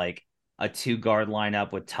something that's like a 2-guard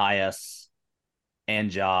lineup with Tyus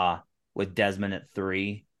and Ja with Desmond at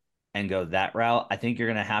 3 and go that route. I think you're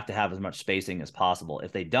going to have as much spacing as possible.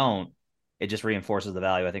 If they don't, it just reinforces the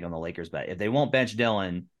value, I think, on the Lakers bet. If they won't bench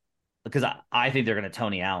Dylan, because I think they're going to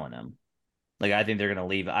Tony Allen him. Like, I think they're going to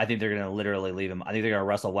leave. I think they're going to literally leave him. I think they're going to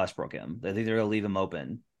Russell Westbrook him. I think they're going to leave him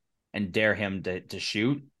open and dare him to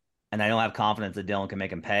shoot. And I don't have confidence that Dylan can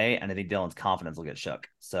make him pay. And I think Dylan's confidence will get shook.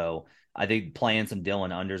 So I think playing some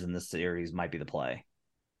Dylan unders in this series might be the play.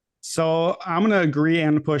 So I'm going to agree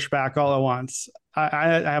and push back all at once. I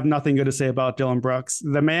have nothing good to say about Dylan Brooks.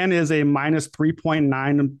 The man is a minus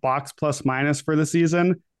 3.9 box plus minus for the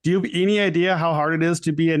season. Do you have any idea how hard it is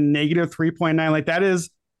to be a negative 3.9? Like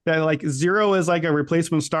that like 0 is like a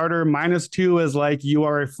replacement starter. -2 is like you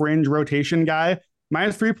are a fringe rotation guy.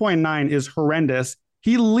 Minus 3.9 is horrendous.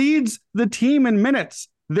 He leads the team in minutes.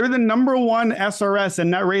 They're the number 1 SRS and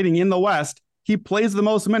net rating in the West. He plays the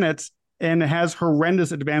most minutes and has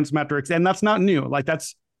horrendous advanced metrics. And that's not new. Like,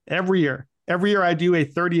 that's every year. Every year I do a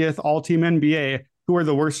 30th all-team NBA who are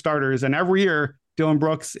the worst starters. And every year Dylan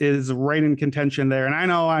Brooks is right in contention there. And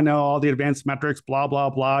I know all the advanced metrics, blah, blah,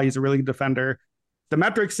 blah. He's a really good defender. The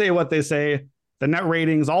metrics say what they say. The net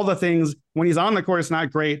ratings, all the things. When he's on the court, it's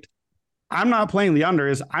not great. I'm not playing the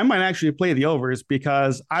unders. I might actually play the overs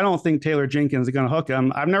because I don't think Taylor Jenkins is going to hook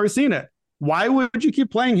him. I've never seen it. Why would you keep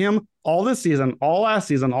playing him all this season, all last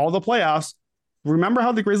season, all the playoffs? Remember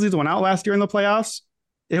how the Grizzlies went out last year in the playoffs?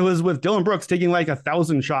 It was with Dylan Brooks taking like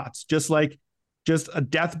 1,000 shots, just a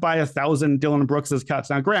death by 1,000 Dylan Brooks's cuts.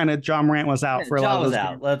 Now, granted, John Morant was out for a lot of those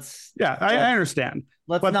games. I understand.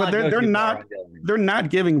 But they're not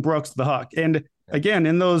giving Brooks the hook. And again,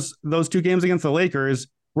 in those 2 games against the Lakers,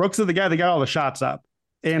 Brooks is the guy that got all the shots up.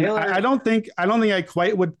 And I don't think I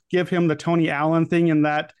quite would give him the Tony Allen thing in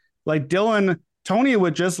that, like, Tony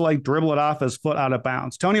would just like dribble it off his foot out of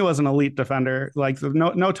bounds. Tony was an elite defender. Like,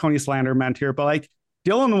 no Tony slander meant here, but like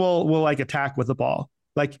Dylan will like attack with the ball.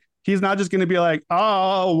 Like, he's not just going to be like,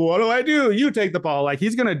 oh, what do I do? You take the ball. Like,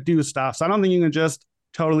 he's going to do stuff. So I don't think you can just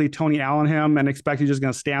totally Tony Allen him and expect he's just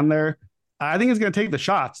going to stand there. I think he's going to take the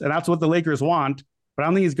shots, and that's what the Lakers want, but I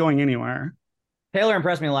don't think he's going anywhere. Taylor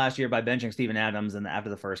impressed me last year by benching Steven Adams after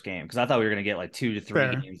the first game, because I thought we were going to get like 2 to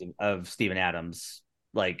 3 games of Steven Adams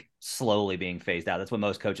like slowly being phased out. That's what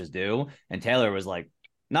most coaches do. And Taylor was like,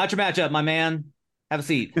 not your matchup, my man. Have a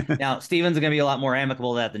seat. Now, Steven's going to be a lot more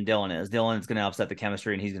amicable to that than Dylan is. Dylan's going to upset the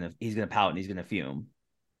chemistry, and he's going to pout and he's going to fume.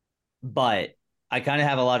 But I kind of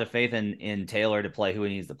have a lot of faith in Taylor to play who he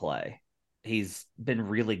needs to play. He's been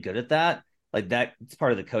really good at that. Like, that's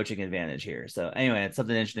part of the coaching advantage here. So anyway, it's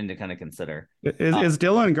something interesting to kind of consider. Is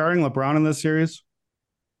Dylan guarding LeBron in this series?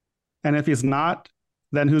 And if he's not,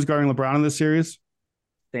 then who's guarding LeBron in this series?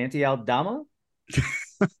 Santi Aldama?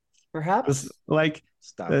 Perhaps?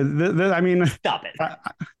 Stop it.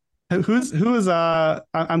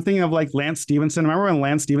 I'm thinking of like Lance Stevenson. Remember when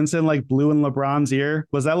Lance Stevenson like blew in LeBron's ear?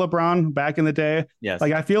 Was that LeBron back in the day? Yes.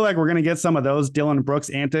 Like, I feel like we're going to get some of those Dylan Brooks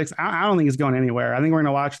antics. I don't think he's going anywhere. I think we're going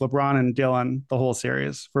to watch LeBron and Dylan the whole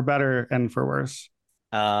series, for better and for worse.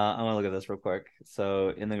 I'm going to look at this real quick. So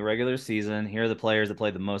in the regular season, here are the players that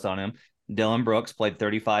played the most on him. Dylan Brooks played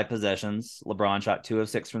 35 possessions. LeBron shot 2 of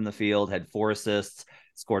 6 from the field, had 4 assists,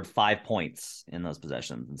 scored 5 points in those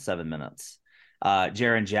possessions in 7 minutes.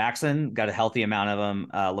 Jaren Jackson got a healthy amount of them.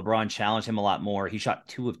 LeBron challenged him a lot more. He shot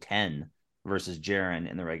 2 of 10 versus Jaren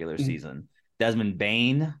in the regular season. Desmond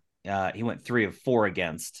Bane, he went 3 of 4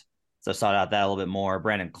 against. So sought out that a little bit more.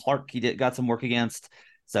 Brandon Clark, he got some work against.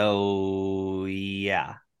 So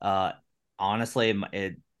yeah, honestly,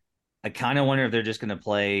 I kind of wonder if they're just going to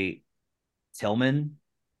play Tillman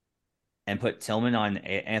and put Tillman on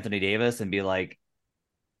Anthony Davis and be like,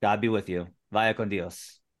 God be with you. Vaya con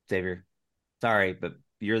Dios, Xavier. Sorry, but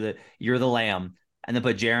you're the lamb. And then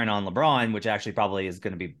put Jaren on LeBron, which actually probably is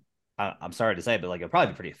going to be, I'm sorry to say, but like it'll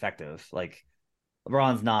probably be pretty effective. Like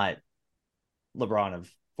LeBron's not LeBron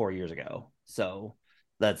of 4 years ago. So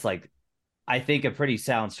that's like, I think a pretty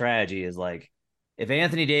sound strategy is like, if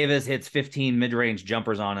Anthony Davis hits 15 mid-range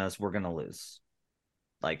jumpers on us, we're going to lose.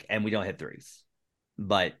 Like, and we don't hit threes.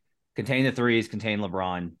 But contain the threes, contain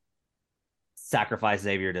LeBron, sacrifice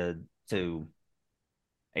Xavier to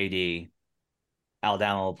AD.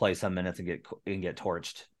 Alabama will play some minutes and get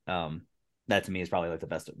torched. That to me is probably like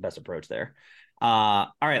the best approach there.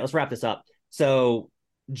 All right, let's wrap this up. So,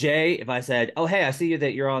 Jay, if I said, "Oh, hey, I see you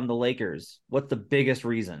that you're on the Lakers. What's the biggest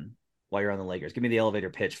reason why you're on the Lakers? Give me the elevator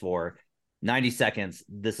pitch for 90 seconds.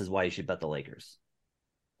 This is why you should bet the Lakers."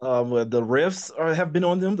 Well, the refs have been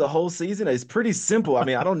on them the whole season. It's pretty simple. I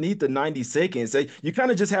mean, I don't need the 90 seconds. You kind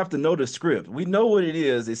of just have to know the script. We know what it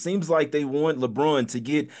is. It seems like they want LeBron to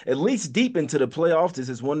get at least deep into the playoffs. This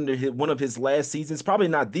is one of his last seasons. Probably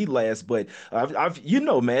not the last, but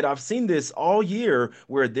Matt, I've seen this all year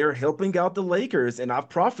where they're helping out the Lakers, and I've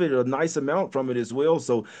profited a nice amount from it as well.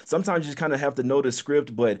 So sometimes you just kind of have to know the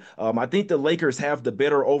script. But I think the Lakers have the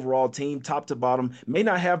better overall team, top to bottom. May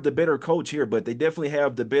not have the better coach here, but they definitely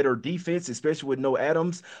have the better defense, especially with no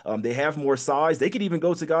Adams. They have more size. They could even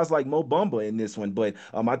go to guys like Mo Bamba in this one. But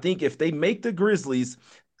I think if they make the Grizzlies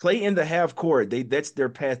play in the half court, that's their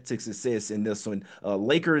path to success in this one.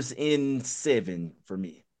 Lakers in 7 for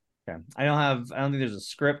me. Okay. I don't think there's a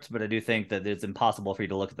script, but I do think that it's impossible for you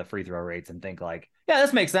to look at the free throw rates and think like, yeah,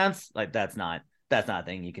 this makes sense. Like that's not a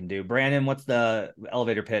thing you can do. Brandon, what's the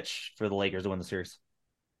elevator pitch for the Lakers to win the series?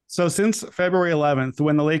 So since February 11th,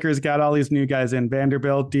 when the Lakers got all these new guys in,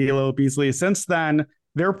 Vanderbilt, D'Lo, Beasley, since then,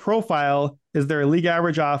 their profile is their league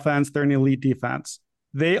average offense, their elite defense.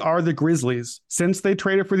 They are the Grizzlies. Since they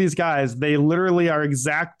traded for these guys, they literally are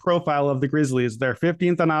exact profile of the Grizzlies. They're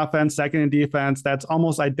 15th on offense, second in defense. That's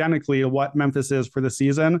almost identically what Memphis is for the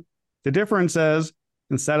season. The difference is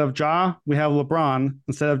instead of Ja, we have LeBron.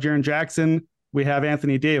 Instead of Jaren Jackson, we have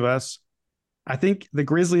Anthony Davis. I think the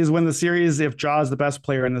Grizzlies win the series if Ja is the best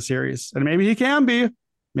player in the series. And maybe he can be.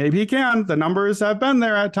 Maybe he can. The numbers have been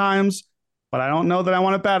there at times, but I don't know that I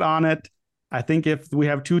want to bet on it. I think if we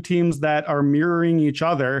have two teams that are mirroring each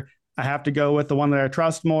other, I have to go with the one that I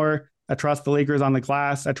trust more. I trust the Lakers on the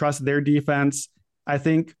glass. I trust their defense. I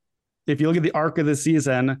think if you look at the arc of the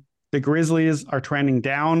season, the Grizzlies are trending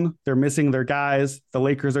down. They're missing their guys. The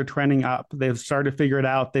Lakers are trending up. They've started to figure it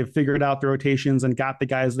out. They've figured out the rotations and got the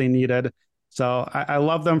guys they needed. So I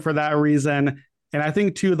love them for that reason. And I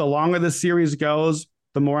think, too, the longer the series goes,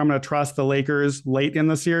 the more I'm going to trust the Lakers late in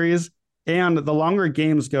the series. And the longer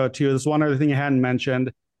games go, too, there's one other thing I hadn't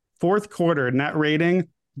mentioned. Fourth quarter net rating,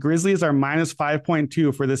 Grizzlies are minus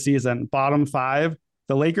 5.2 for the season, bottom 5.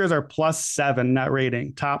 The Lakers are plus 7 net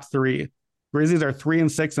rating, top 3. Grizzlies are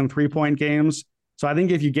 3-6 in 3-point games. So I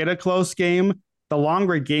think if you get a close game, the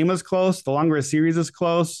longer a game is close, the longer a series is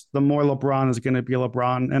close, the more LeBron is going to be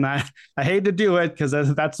LeBron. And I hate to do it because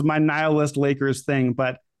that's my nihilist Lakers thing,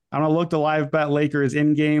 but I'm going to look to live bet Lakers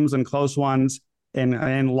in games and close ones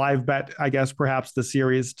and live bet, I guess, perhaps the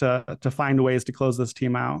series to find ways to close this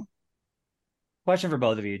team out. Question for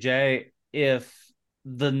both of you. Jay, if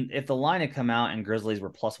the line had come out and Grizzlies were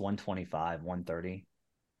plus 125, 130,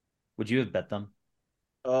 would you have bet them?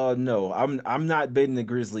 No, I'm not betting the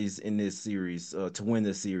Grizzlies in this series to win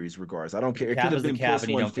this series. Regardless, I don't care. It could have been plus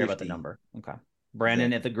and you don't care about the number. Okay,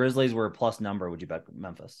 Brandon, if the Grizzlies were a plus number, would you bet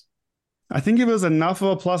Memphis? I think if it was enough of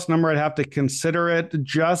a plus number, I'd have to consider it.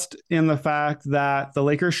 Just in the fact that the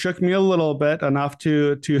Lakers shook me a little bit, enough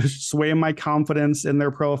to sway my confidence in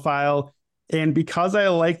their profile, and because I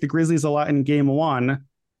like the Grizzlies a lot in Game 1,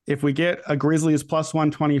 if we get a Grizzlies plus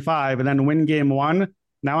 125 and then win Game 1.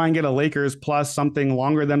 Now I can get a Lakers plus something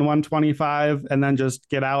longer than 125 and then just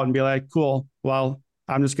get out and be like, cool, well,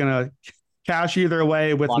 I'm just going to cash either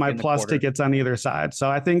way with my plus tickets on either side. So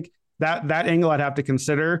I think that angle I'd have to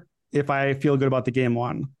consider if I feel good about the Game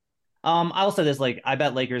 1. I'll say this, like, I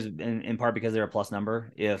bet Lakers in part because they're a plus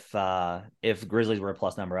number. If Grizzlies were a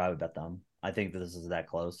plus number, I would bet them. I think that this is that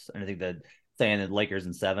close. And I think that saying that Lakers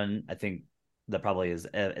in 7, I think that probably is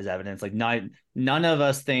evidence. Like none of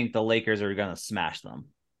us think the Lakers are going to smash them.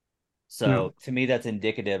 So to me, that's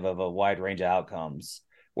indicative of a wide range of outcomes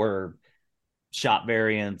where shot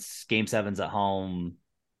variance, game sevens at home,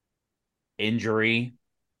 injury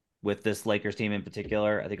with this Lakers team in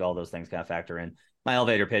particular. I think all those things kind of factor in. My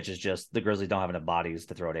elevator pitch is just the Grizzlies don't have enough bodies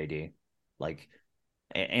to throw at AD. Like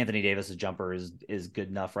Anthony Davis's jumper is good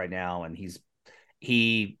enough right now, and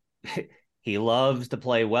he loves to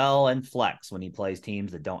play well and flex when he plays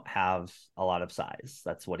teams that don't have a lot of size.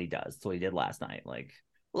 That's what he does. That's what he did last night. Like,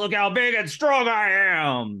 look how big and strong I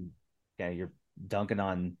am. Yeah, you're dunking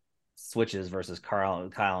on switches versus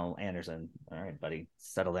Kyle Anderson. All right, buddy,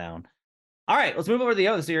 settle down. All right, let's move over to the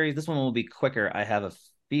other series. This one will be quicker, I have a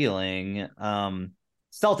feeling.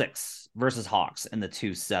 Celtics versus Hawks in the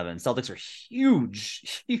 2-7. Celtics are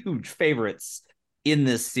huge favorites in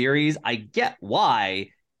this series. I get why.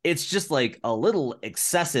 It's just like a little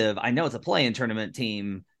excessive. I know it's a play-in tournament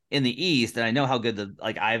team in the East, and I know how good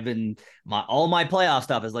all my playoff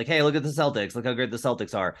stuff is like, hey, look at the Celtics. Look how great the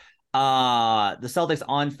Celtics are. The Celtics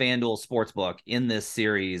on FanDuel Sportsbook in this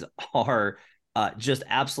series are just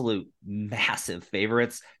absolute massive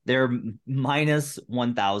favorites. They're minus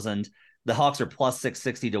 1,000. The Hawks are plus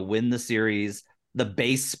 660 to win the series. The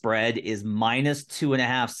base spread is minus 2.5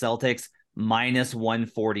 Celtics, minus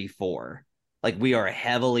 144. Like, we are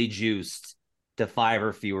heavily juiced to 5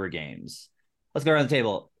 or fewer games. Let's go around the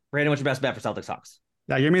table. Brandon, what's your best bet for Celtics Hawks?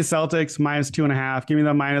 Yeah, give me Celtics minus 2.5. Give me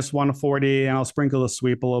the minus 140, and I'll sprinkle the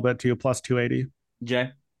sweep a little bit too, plus 280.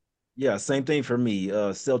 Jay? Yeah, same thing for me.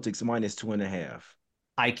 Celtics minus 2.5.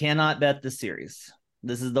 I cannot bet this series.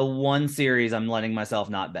 This is the one series I'm letting myself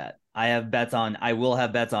not bet. I will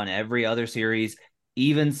have bets on every other series,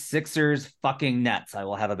 even Sixers fucking Nets. I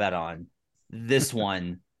will have a bet on this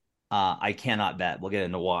one. I cannot bet. We'll get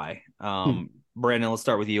into why. Brandon, let's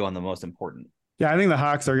start with you on the most important. Yeah, I think the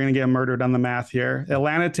Hawks are going to get murdered on the math here.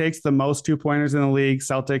 Atlanta takes the most 2-pointers in the league.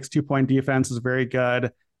 Celtics 2-point defense is very good.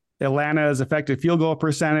 Atlanta's effective field goal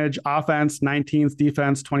percentage, offense 19th,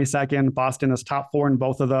 defense 22nd. Boston is top 4 in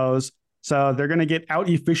both of those. So they're going to get out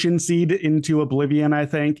efficiencyed into oblivion, I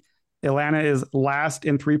think. Atlanta is last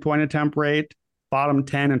in 3-point attempt rate, bottom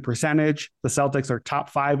 10 in percentage. The Celtics are top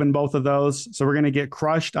 5 in both of those. So we're going to get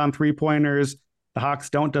crushed on 3-pointers. The Hawks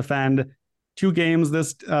don't defend. 2 games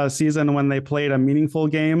this season when they played a meaningful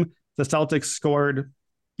game, the Celtics scored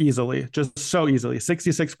easily, just so easily.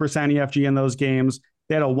 66% EFG in those games.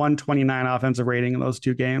 They had a 129 offensive rating in those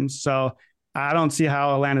 2 games. So I don't see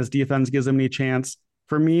how Atlanta's defense gives them any chance.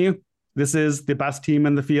 For me, this is the best team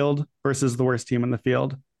in the field versus the worst team in the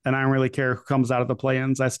field. And I don't really care who comes out of the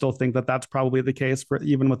play-ins. I still think that that's probably the case for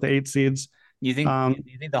even with the 8 seeds. You think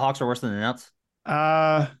the Hawks are worse than the Nets?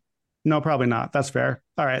 No, probably not. That's fair.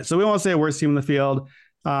 All right. So we won't say worst team in the field.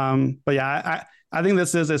 But yeah, I think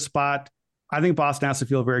this is a spot. I think Boston has to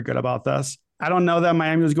feel very good about this. I don't know that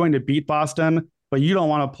Miami is going to beat Boston, but you don't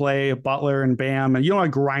want to play Butler and Bam, and you don't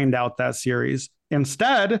want to grind out that series.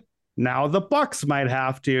 Instead, now the Bucks might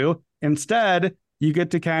have to. Instead, you get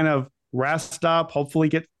to kind of rest up, hopefully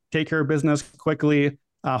take care of business quickly,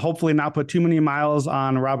 hopefully not put too many miles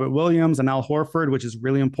on Robert Williams and Al Horford, which is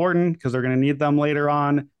really important because they're going to need them later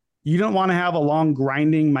on. You don't want to have a long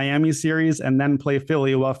grinding Miami series and then play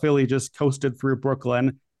Philly while Philly just coasted through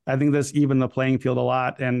Brooklyn. I think this evened the playing field a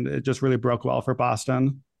lot, and it just really broke well for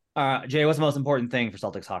Boston. Jay, what's the most important thing for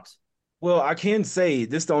Celtics Hawks? Well, I can say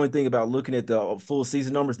this is the only thing about looking at the full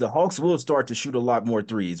season numbers. The Hawks will start to shoot a lot more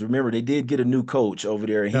threes. Remember, they did get a new coach over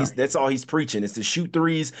there, and that's all he's preaching is to shoot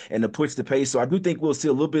threes and to push the pace. So I do think we'll see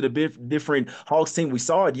a little bit of different Hawks team. We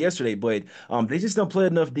saw it yesterday, but they just don't play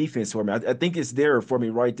enough defense for me. I think it's there for me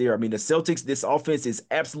right there. I mean, the Celtics, this offense is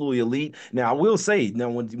absolutely elite. Now, I will say,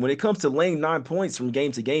 when it comes to laying 9 points from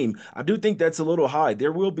game to game, I do think that's a little high.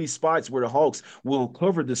 There will be spots where the Hawks will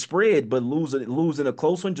cover the spread, but lose in a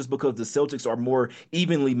close one just because the Celtics are more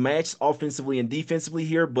evenly matched offensively and defensively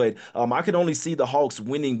here. But I could only see the Hawks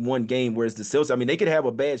winning one game, whereas the Celtics, I mean, they could have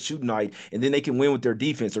a bad shooting night and then they can win with their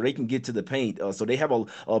defense, or they can get to the paint. So they have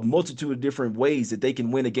a multitude of different ways that they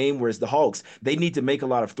can win a game, whereas the Hawks, they need to make a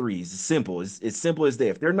lot of threes. It's simple. It's simple as that.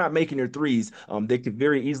 If they're not making their threes, they could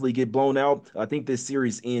very easily get blown out. I think this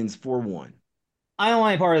series ends 4-1. I don't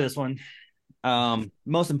want any part of this one.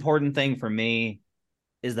 Most important thing for me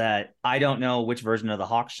is that I don't know which version of the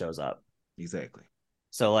Hawks shows up. Exactly.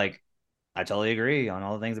 So, like, I totally agree on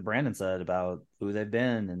all the things that Brandon said about who they've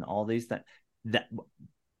been and all these things.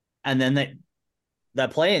 And then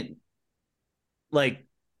that play, like,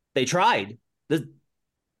 they tried.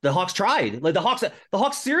 The Hawks tried. Like, the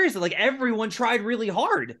Hawks seriously, like, everyone tried really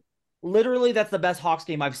hard. Literally, that's the best Hawks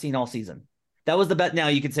game I've seen all season. That was the best. Now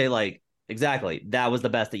you could say, like, Exactly. That was the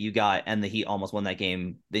best that you got, and the Heat almost won that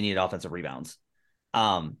game. They needed offensive rebounds.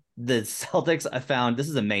 The Celtics, I found, this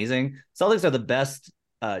is amazing. Celtics are the best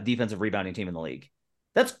defensive rebounding team in the league.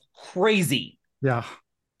 That's crazy. Yeah.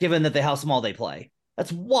 Given that how small they play.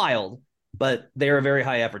 That's wild. But they're a very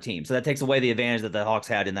high effort team. So that takes away the advantage that the Hawks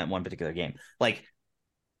had in that one particular game. Like,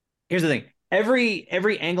 here's the thing.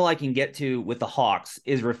 Every angle I can get to with the Hawks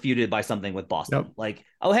is refuted by something with Boston. Yep. Like,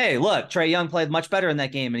 oh, hey, look, Trae Young played much better in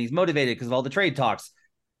that game, and he's motivated because of all the trade talks.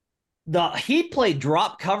 The Heat played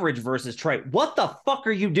drop coverage versus Trae. What the fuck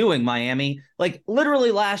are you doing, Miami? Like,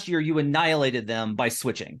 literally last year, you annihilated them by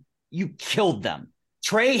switching. You killed them.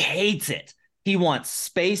 Trae hates it. He wants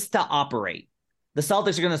space to operate. The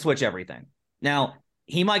Celtics are going to switch everything. Now,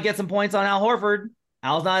 he might get some points on Al Horford.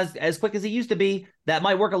 Al's not as quick as he used to be. That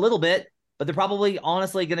might work a little bit, but they're probably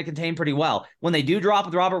honestly going to contain pretty well. When they do drop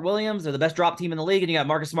with Robert Williams, they're the best drop team in the league, and you got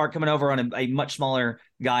Marcus Smart coming over on a much smaller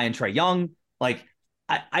guy in Trae Young. Like,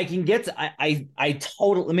 I can get to, I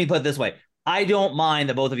totally, let me put it this way. I don't mind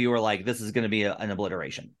that both of you are like, this is going to be an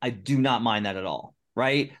obliteration. I do not mind that at all,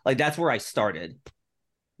 right? Like, that's where I started.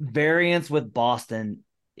 Variance with Boston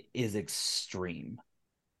is extreme.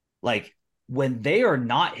 Like, when they are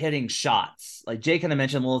not hitting shots, like Jay kind of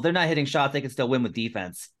mentioned, well, if they're not hitting shots, they can still win with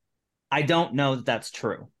defense. I don't know that that's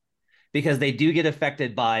true, because they do get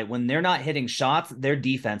affected by, when they're not hitting shots, their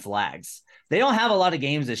defense lags. They don't have a lot of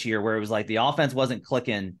games this year where it was like the offense wasn't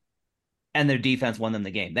clicking and their defense won them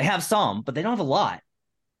the game. They have some, but they don't have a lot.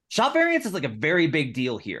 Shot variance is like a very big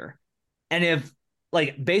deal here. And if,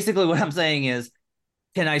 like, basically what I'm saying is,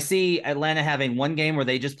 can I see Atlanta having one game where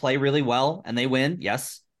they just play really well and they win?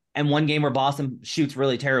 Yes. And one game where Boston shoots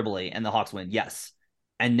really terribly and the Hawks win? Yes.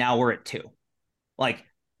 And now we're at 2. Like,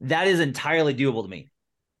 that is entirely doable to me.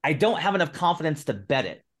 I don't have enough confidence to bet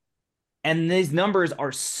it. And these numbers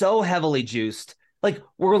are so heavily juiced. Like,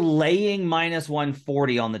 we're laying minus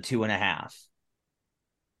 140 on the 2.5.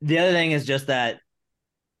 The other thing is just that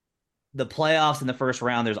the playoffs in the first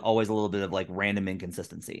round, there's always a little bit of like random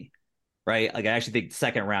inconsistency, right? Like, I actually think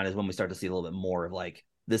second round is when we start to see a little bit more of like,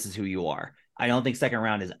 this is who you are. I don't think second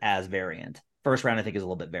round is as variant. First round, I think, is a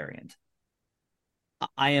little bit variant.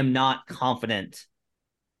 I am not confident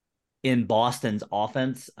in Boston's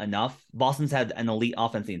offense enough. Boston's had an elite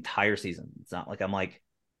offense the entire season. It's not like I'm like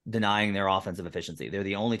denying their offensive efficiency. They're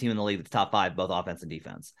the only team in the league that's top 5, both offense and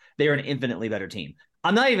defense. They are an infinitely better team.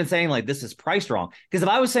 I'm not even saying like this is priced wrong, because if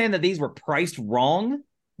I was saying that these were priced wrong,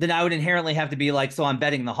 then I would inherently have to be like, so I'm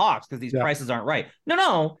betting the Hawks because these prices aren't right.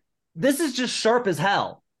 No, this is just sharp as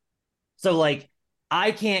hell. So like,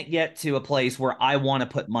 I can't get to a place where I want to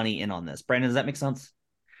put money in on this. Brandon, does that make sense?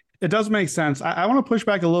 It does make sense. I want to push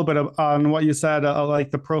back a little bit on what you said,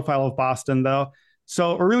 like the profile of Boston, though.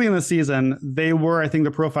 So early in the season, they were, I think,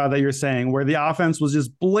 the profile that you're saying, where the offense was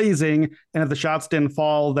just blazing, and if the shots didn't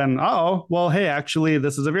fall, then, hey, actually,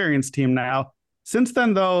 this is a variance team now. Since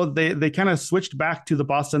then, though, they kind of switched back to the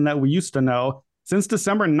Boston that we used to know. Since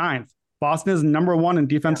December 9th, Boston is number 1 in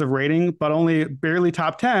defensive rating, but only barely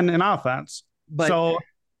top 10 in offense. So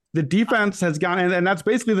the defense has gone, and that's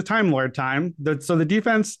basically the Time Lord time. So the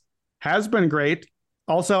defense has been great.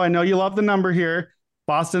 Also, I know you love the number here.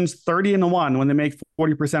 Boston's 30-1 when they make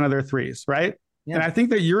 40% of their threes, right? Yeah. And I think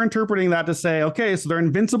that you're interpreting that to say, okay, so they're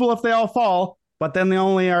invincible if they all fall, but then they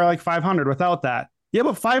only are like 500 without that. Yeah,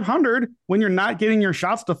 but 500 when you're not getting your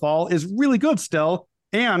shots to fall is really good still.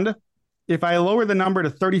 And if I lower the number to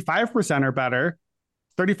 35% or better,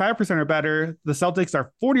 the Celtics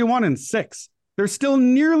are 41-6. They're still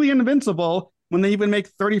nearly invincible when they even make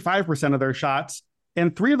 35% of their shots.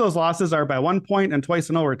 And 3 of those losses are by 1 point and twice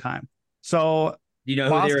in overtime. So, do you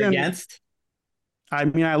know who they're against? I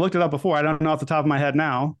mean, I looked it up before. I don't know off the top of my head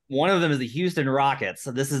now. One of them is the Houston Rockets.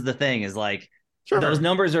 So this is the thing, is like, those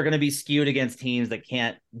numbers are going to be skewed against teams that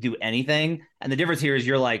can't do anything. And the difference here is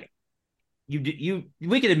you're like,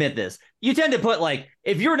 we can admit this. You tend to put like,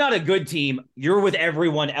 if you're not a good team, you're with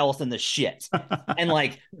everyone else in the shit. And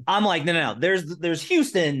like, I'm like, no. There's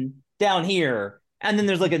Houston down here. And then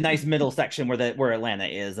there's like a nice middle section where Atlanta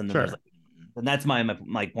is. And then there's like, and that's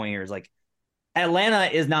my point here is like, Atlanta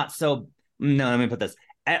is not so, no, let me put this.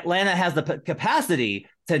 Atlanta has the capacity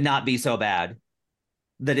to not be so bad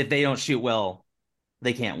that if they don't shoot well,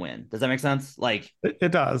 they can't win. Does that make sense? Like,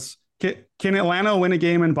 it does. Can Atlanta win a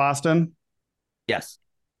game in Boston? Yes.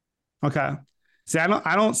 Okay. See,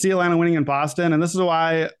 I don't see Atlanta winning in Boston, and this is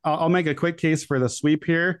why I'll make a quick case for the sweep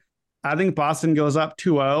here. I think Boston goes up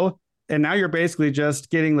 2-0, and now you're basically just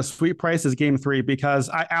getting the sweep price as game 3, because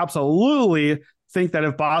I absolutely think that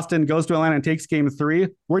if Boston goes to Atlanta and takes game 3,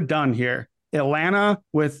 we're done here. Atlanta,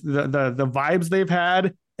 with the vibes they've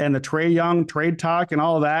had and the Trae Young trade talk and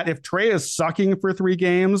all of that, if Trae is sucking for 3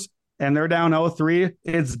 games and they're down 0-3,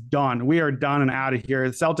 it's done. We are done and out of here.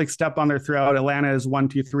 The Celtics step on their throat. Atlanta is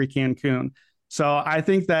 1-2-3 Cancun. So I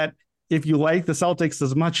think that if you like the Celtics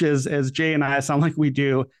as much as Jay and I sound like we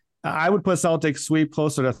do, I would put Celtics sweep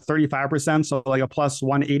closer to 35%, so like a plus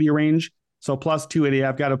 180 range. So plus 280,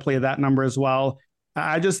 I've got to play that number as well.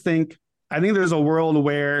 I think there's a world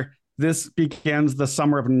where this begins the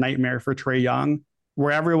summer of nightmare for Trae Young,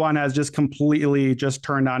 where everyone has just completely just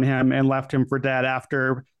turned on him and left him for dead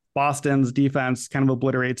after Boston's defense kind of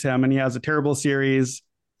obliterates him, and he has a terrible series.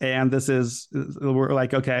 And we're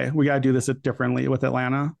like, okay, we got to do this differently with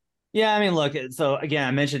Atlanta. Yeah, I mean, look, so again,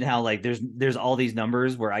 I mentioned how like there's all these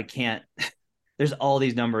numbers where I can't there's all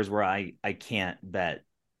these numbers where I can't bet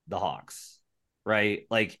the Hawks, right?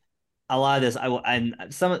 Like a lot of this and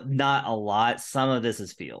some, not a lot, some of this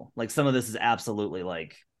is feel. Like some of this is absolutely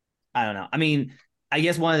like, I don't know. I mean, I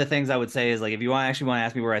guess one of the things I would say is like, if you actually want to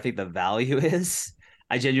ask me where I think the value is,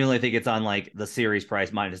 I genuinely think it's on like the series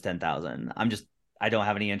price minus 10,000. I don't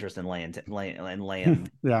have any interest in laying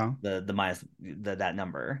yeah, the minus that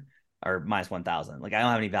number, or minus 1,000. Like I don't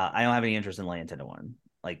have any interest in laying 10-1.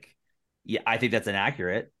 Like, yeah, I think that's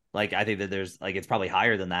inaccurate. Like I think that there's like, it's probably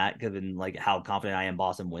higher than that given like how confident I am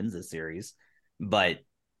Boston wins this series. But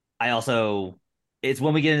I also, it's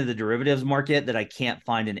when we get into the derivatives market that I can't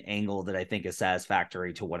find an angle that I think is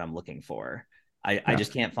satisfactory to what I'm looking for. I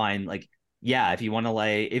just can't find like, yeah, if you want to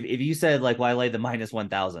lay, if you said like, why lay the minus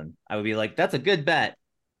 1,000, I would be like, that's a good bet.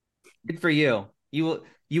 Good for you. You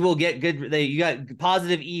will get good. You got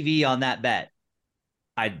positive EV on that bet.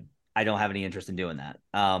 I don't have any interest in doing that.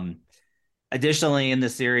 Additionally, in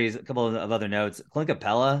this series, a couple of other notes. Clint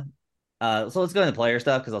Capella. So let's go into player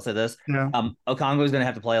stuff because I'll say this. Yeah. Okongwu is going to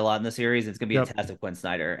have to play a lot in the series. It's going to be Yep. a test of Quinn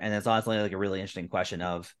Snyder, and it's honestly like a really interesting question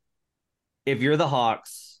of if you're the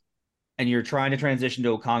Hawks and you're trying to transition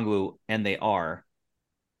to Okongwu, and they are,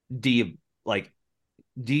 do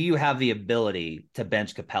you have the ability to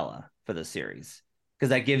bench Capella for this series? Because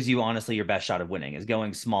that gives you honestly your best shot of winning is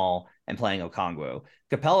going small and playing Okongwu.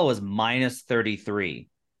 Capella was minus 33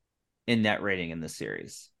 in net rating in this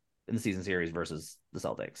series, in the season series versus the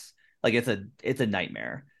Celtics. Like it's a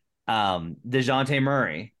nightmare. DeJounte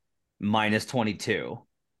Murray, minus 22.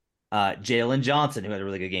 Jalen Johnson, who had a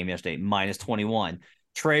really good game yesterday, minus 21.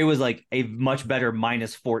 Trae was like a much better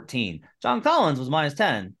minus 14. John Collins was minus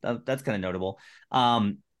 10. That's kind of notable.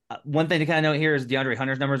 One thing to kind of note here is DeAndre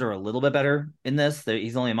Hunter's numbers are a little bit better in this.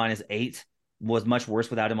 He's only a minus 8, was much worse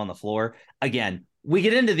without him on the floor. Again, we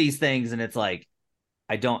get into these things and it's like,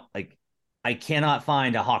 I cannot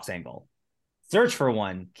find a Hawks angle. Search for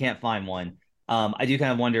one, can't find one. I do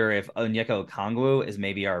kind of wonder if Onyeka Okongwu is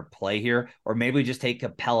maybe our play here, or maybe we just take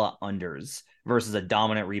Capella unders versus a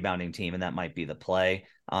dominant rebounding team, and that might be the play.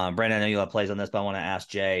 Brandon, I know you have plays on this, but I want to ask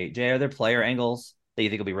Jay. Jay, are there player angles that you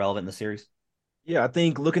think will be relevant in the series? Yeah, I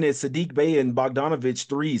think looking at Sadiq Bey and Bogdanovich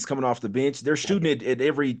threes coming off the bench, they're shooting it at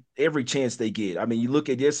every chance they get. I mean, you look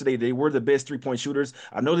at yesterday, they were the best three-point shooters.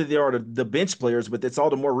 I know that they are the bench players, but that's all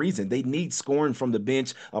the more reason. They need scoring from the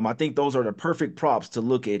bench. I think those are the perfect props to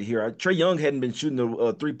look at here. Trae Young hadn't been shooting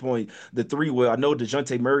the three well. I know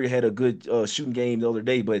DeJounte Murray had a good shooting game the other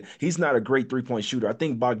day, but he's not a great three-point shooter. I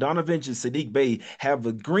think Bogdanovich and Sadiq Bey have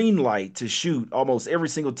a green light to shoot almost every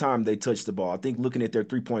single time they touch the ball. I think looking at their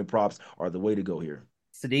three-point props are the way to go here.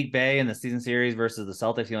 Sadiq Bey in the season series versus the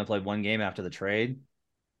Celtics, he only played one game after the trade.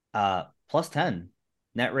 Plus 10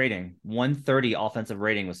 net rating, 130 offensive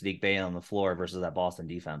rating with Sadiq Bey on the floor versus that Boston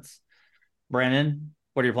defense. Brandon,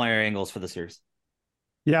 what are your player angles for the series?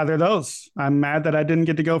 Yeah, they're those. I'm mad that I didn't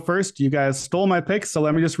get to go first. You guys stole my picks, so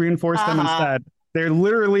let me just reinforce them instead. They're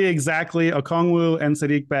literally exactly Okongwu and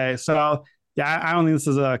Sadiq Bey. So yeah, I don't think this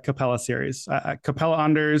is a Capella series. Capella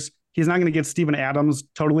unders. He's not going to get Steven Adams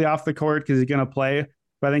totally off the court because he's going to play.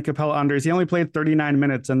 But I think Capella unders. He only played 39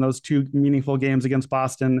 minutes in those 2 meaningful games against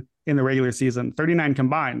Boston in the regular season, 39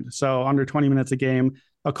 combined. So under 20 minutes a game.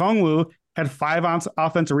 Okongwu had 5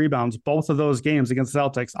 offensive rebounds, both of those games against the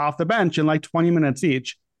Celtics off the bench in like 20 minutes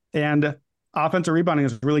each. And offensive rebounding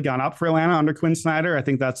has really gone up for Atlanta under Quinn Snyder. I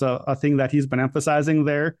think that's a thing that he's been emphasizing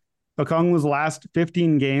there. Okongwu's last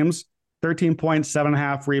 15 games, 13 points,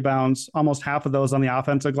 7.5 rebounds, almost half of those on the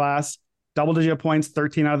offensive glass, double-digit points,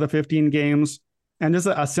 13 out of the 15 games. And just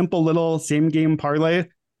a simple little same game parlay,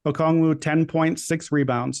 Okongwu 10.6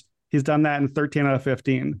 rebounds. He's done that in 13 out of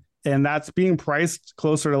 15. And that's being priced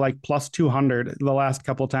closer to like plus 200 the last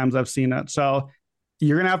couple of times I've seen it. So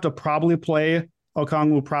you're going to have to probably play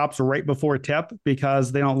Okongwu props right before tip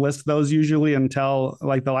because they don't list those usually until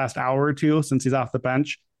like the last hour or two since he's off the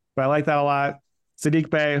bench. But I like that a lot.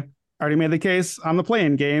 Sadiq Bey, already made the case on the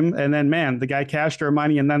play-in game. And then, man, the guy cashed our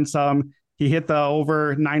money and then some. He hit the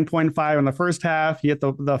over 9.5 in the first half. He hit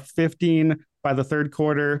the 15 by the third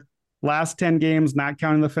quarter. Last 10 games, not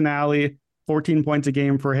counting the finale, 14 points a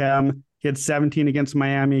game for him. He had 17 against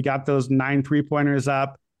Miami, got those 9 3-pointers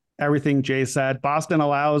up. Everything Jay said. Boston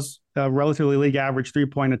allows a relatively league average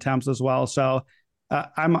 3-point attempts as well. So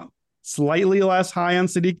I'm slightly less high on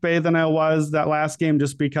Saddiq Bey than I was that last game,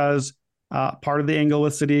 just because part of the angle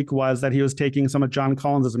with Saddiq was that he was taking some of John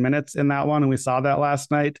Collins' minutes in that one, and we saw that last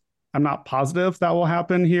night. I'm not positive that will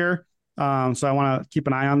happen here, so I want to keep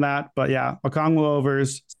an eye on that. But yeah, Okongwu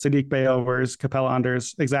overs, Saddiq Bey overs, Capella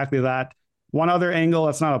unders, exactly that. One other angle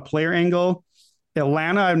that's not a player angle,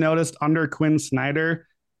 Atlanta, I've noticed under Quinn Snyder,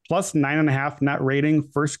 plus 9.5 net rating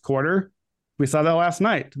first quarter. We saw that last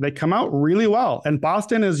night. They come out really well. And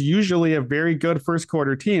Boston is usually a very good first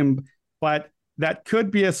quarter team, but that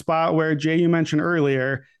could be a spot where, Jay, you mentioned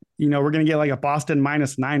earlier, we're going to get like a Boston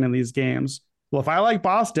 -9 in these games. Well, if I like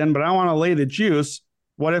Boston, but I want to lay the juice,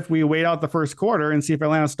 what if we wait out the first quarter and see if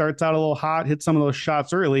Atlanta starts out a little hot, hit some of those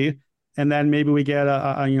shots early, and then maybe we get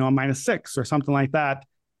a -6 or something like that?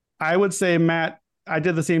 I would say, Matt, I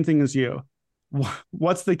did the same thing as you.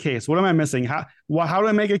 What's the case? What am I missing? How do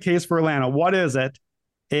I make a case for Atlanta? What is it?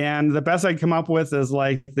 And the best I can come up with is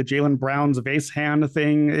like the Jaylen Brown's vase hand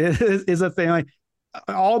thing is a thing. Like,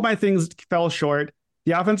 all of my things fell short.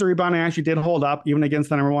 The offensive rebounding actually did hold up, even against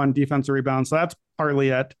the number one defensive rebound. So that's partly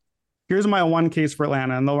it. Here's my one case for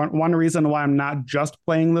Atlanta. And the one reason why I'm not just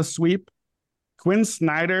playing the sweep, Quinn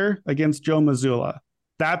Snyder against Joe Mazzulla.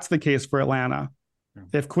 That's the case for Atlanta.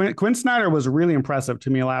 If Quinn Snyder was really impressive to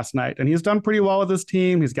me last night, and he's done pretty well with his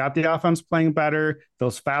team. He's got the offense playing better.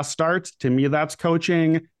 Those fast starts, to me, that's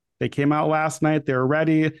coaching. They came out last night. They were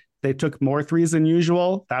ready. They took more threes than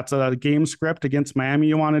usual. That's a game script against Miami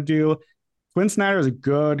you want to do. Quinn Snyder is a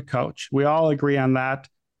good coach. We all agree on that.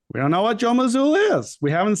 We don't know what Joe Mazzulla is.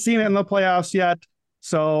 We haven't seen it in the playoffs yet.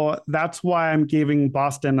 So that's why I'm giving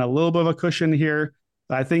Boston a little bit of a cushion here.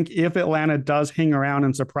 I think if Atlanta does hang around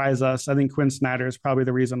and surprise us, I think Quinn Snyder is probably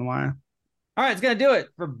the reason why. All right, it's going to do it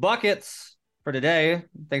for Buckets for today.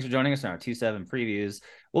 Thanks for joining us in our 2-7 previews.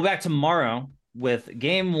 We'll be back tomorrow with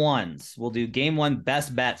game ones. We'll do game one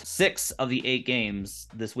best bets, 6 of the 8 games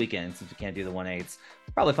this weekend, since we can't do the 1/8.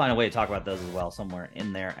 Probably find a way to talk about those as well, somewhere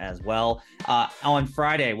in there as well. On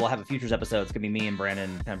Friday, we'll have a futures episode. It's going to be me and Brandon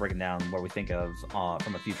kind of breaking down what we think of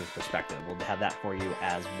from a futures perspective. We'll have that for you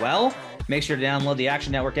as well. Make sure to download the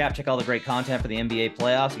Action Network app. Check all the great content for the NBA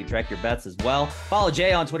playoffs. You can track your bets as well. Follow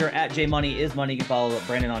Jay on Twitter at JMoneyIsMoney. You can follow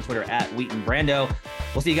Brandon on Twitter at WheatonBrando.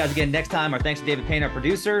 We'll see you guys again next time. Our thanks to David Payne, our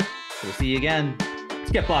producer. We'll see you again.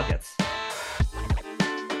 Let's get buckets.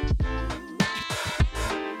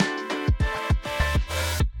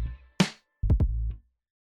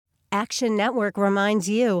 Action Network reminds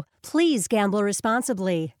you, please gamble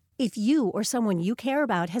responsibly. If you or someone you care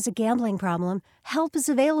about has a gambling problem, help is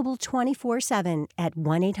available 24/7 at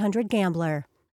 1-800-GAMBLER.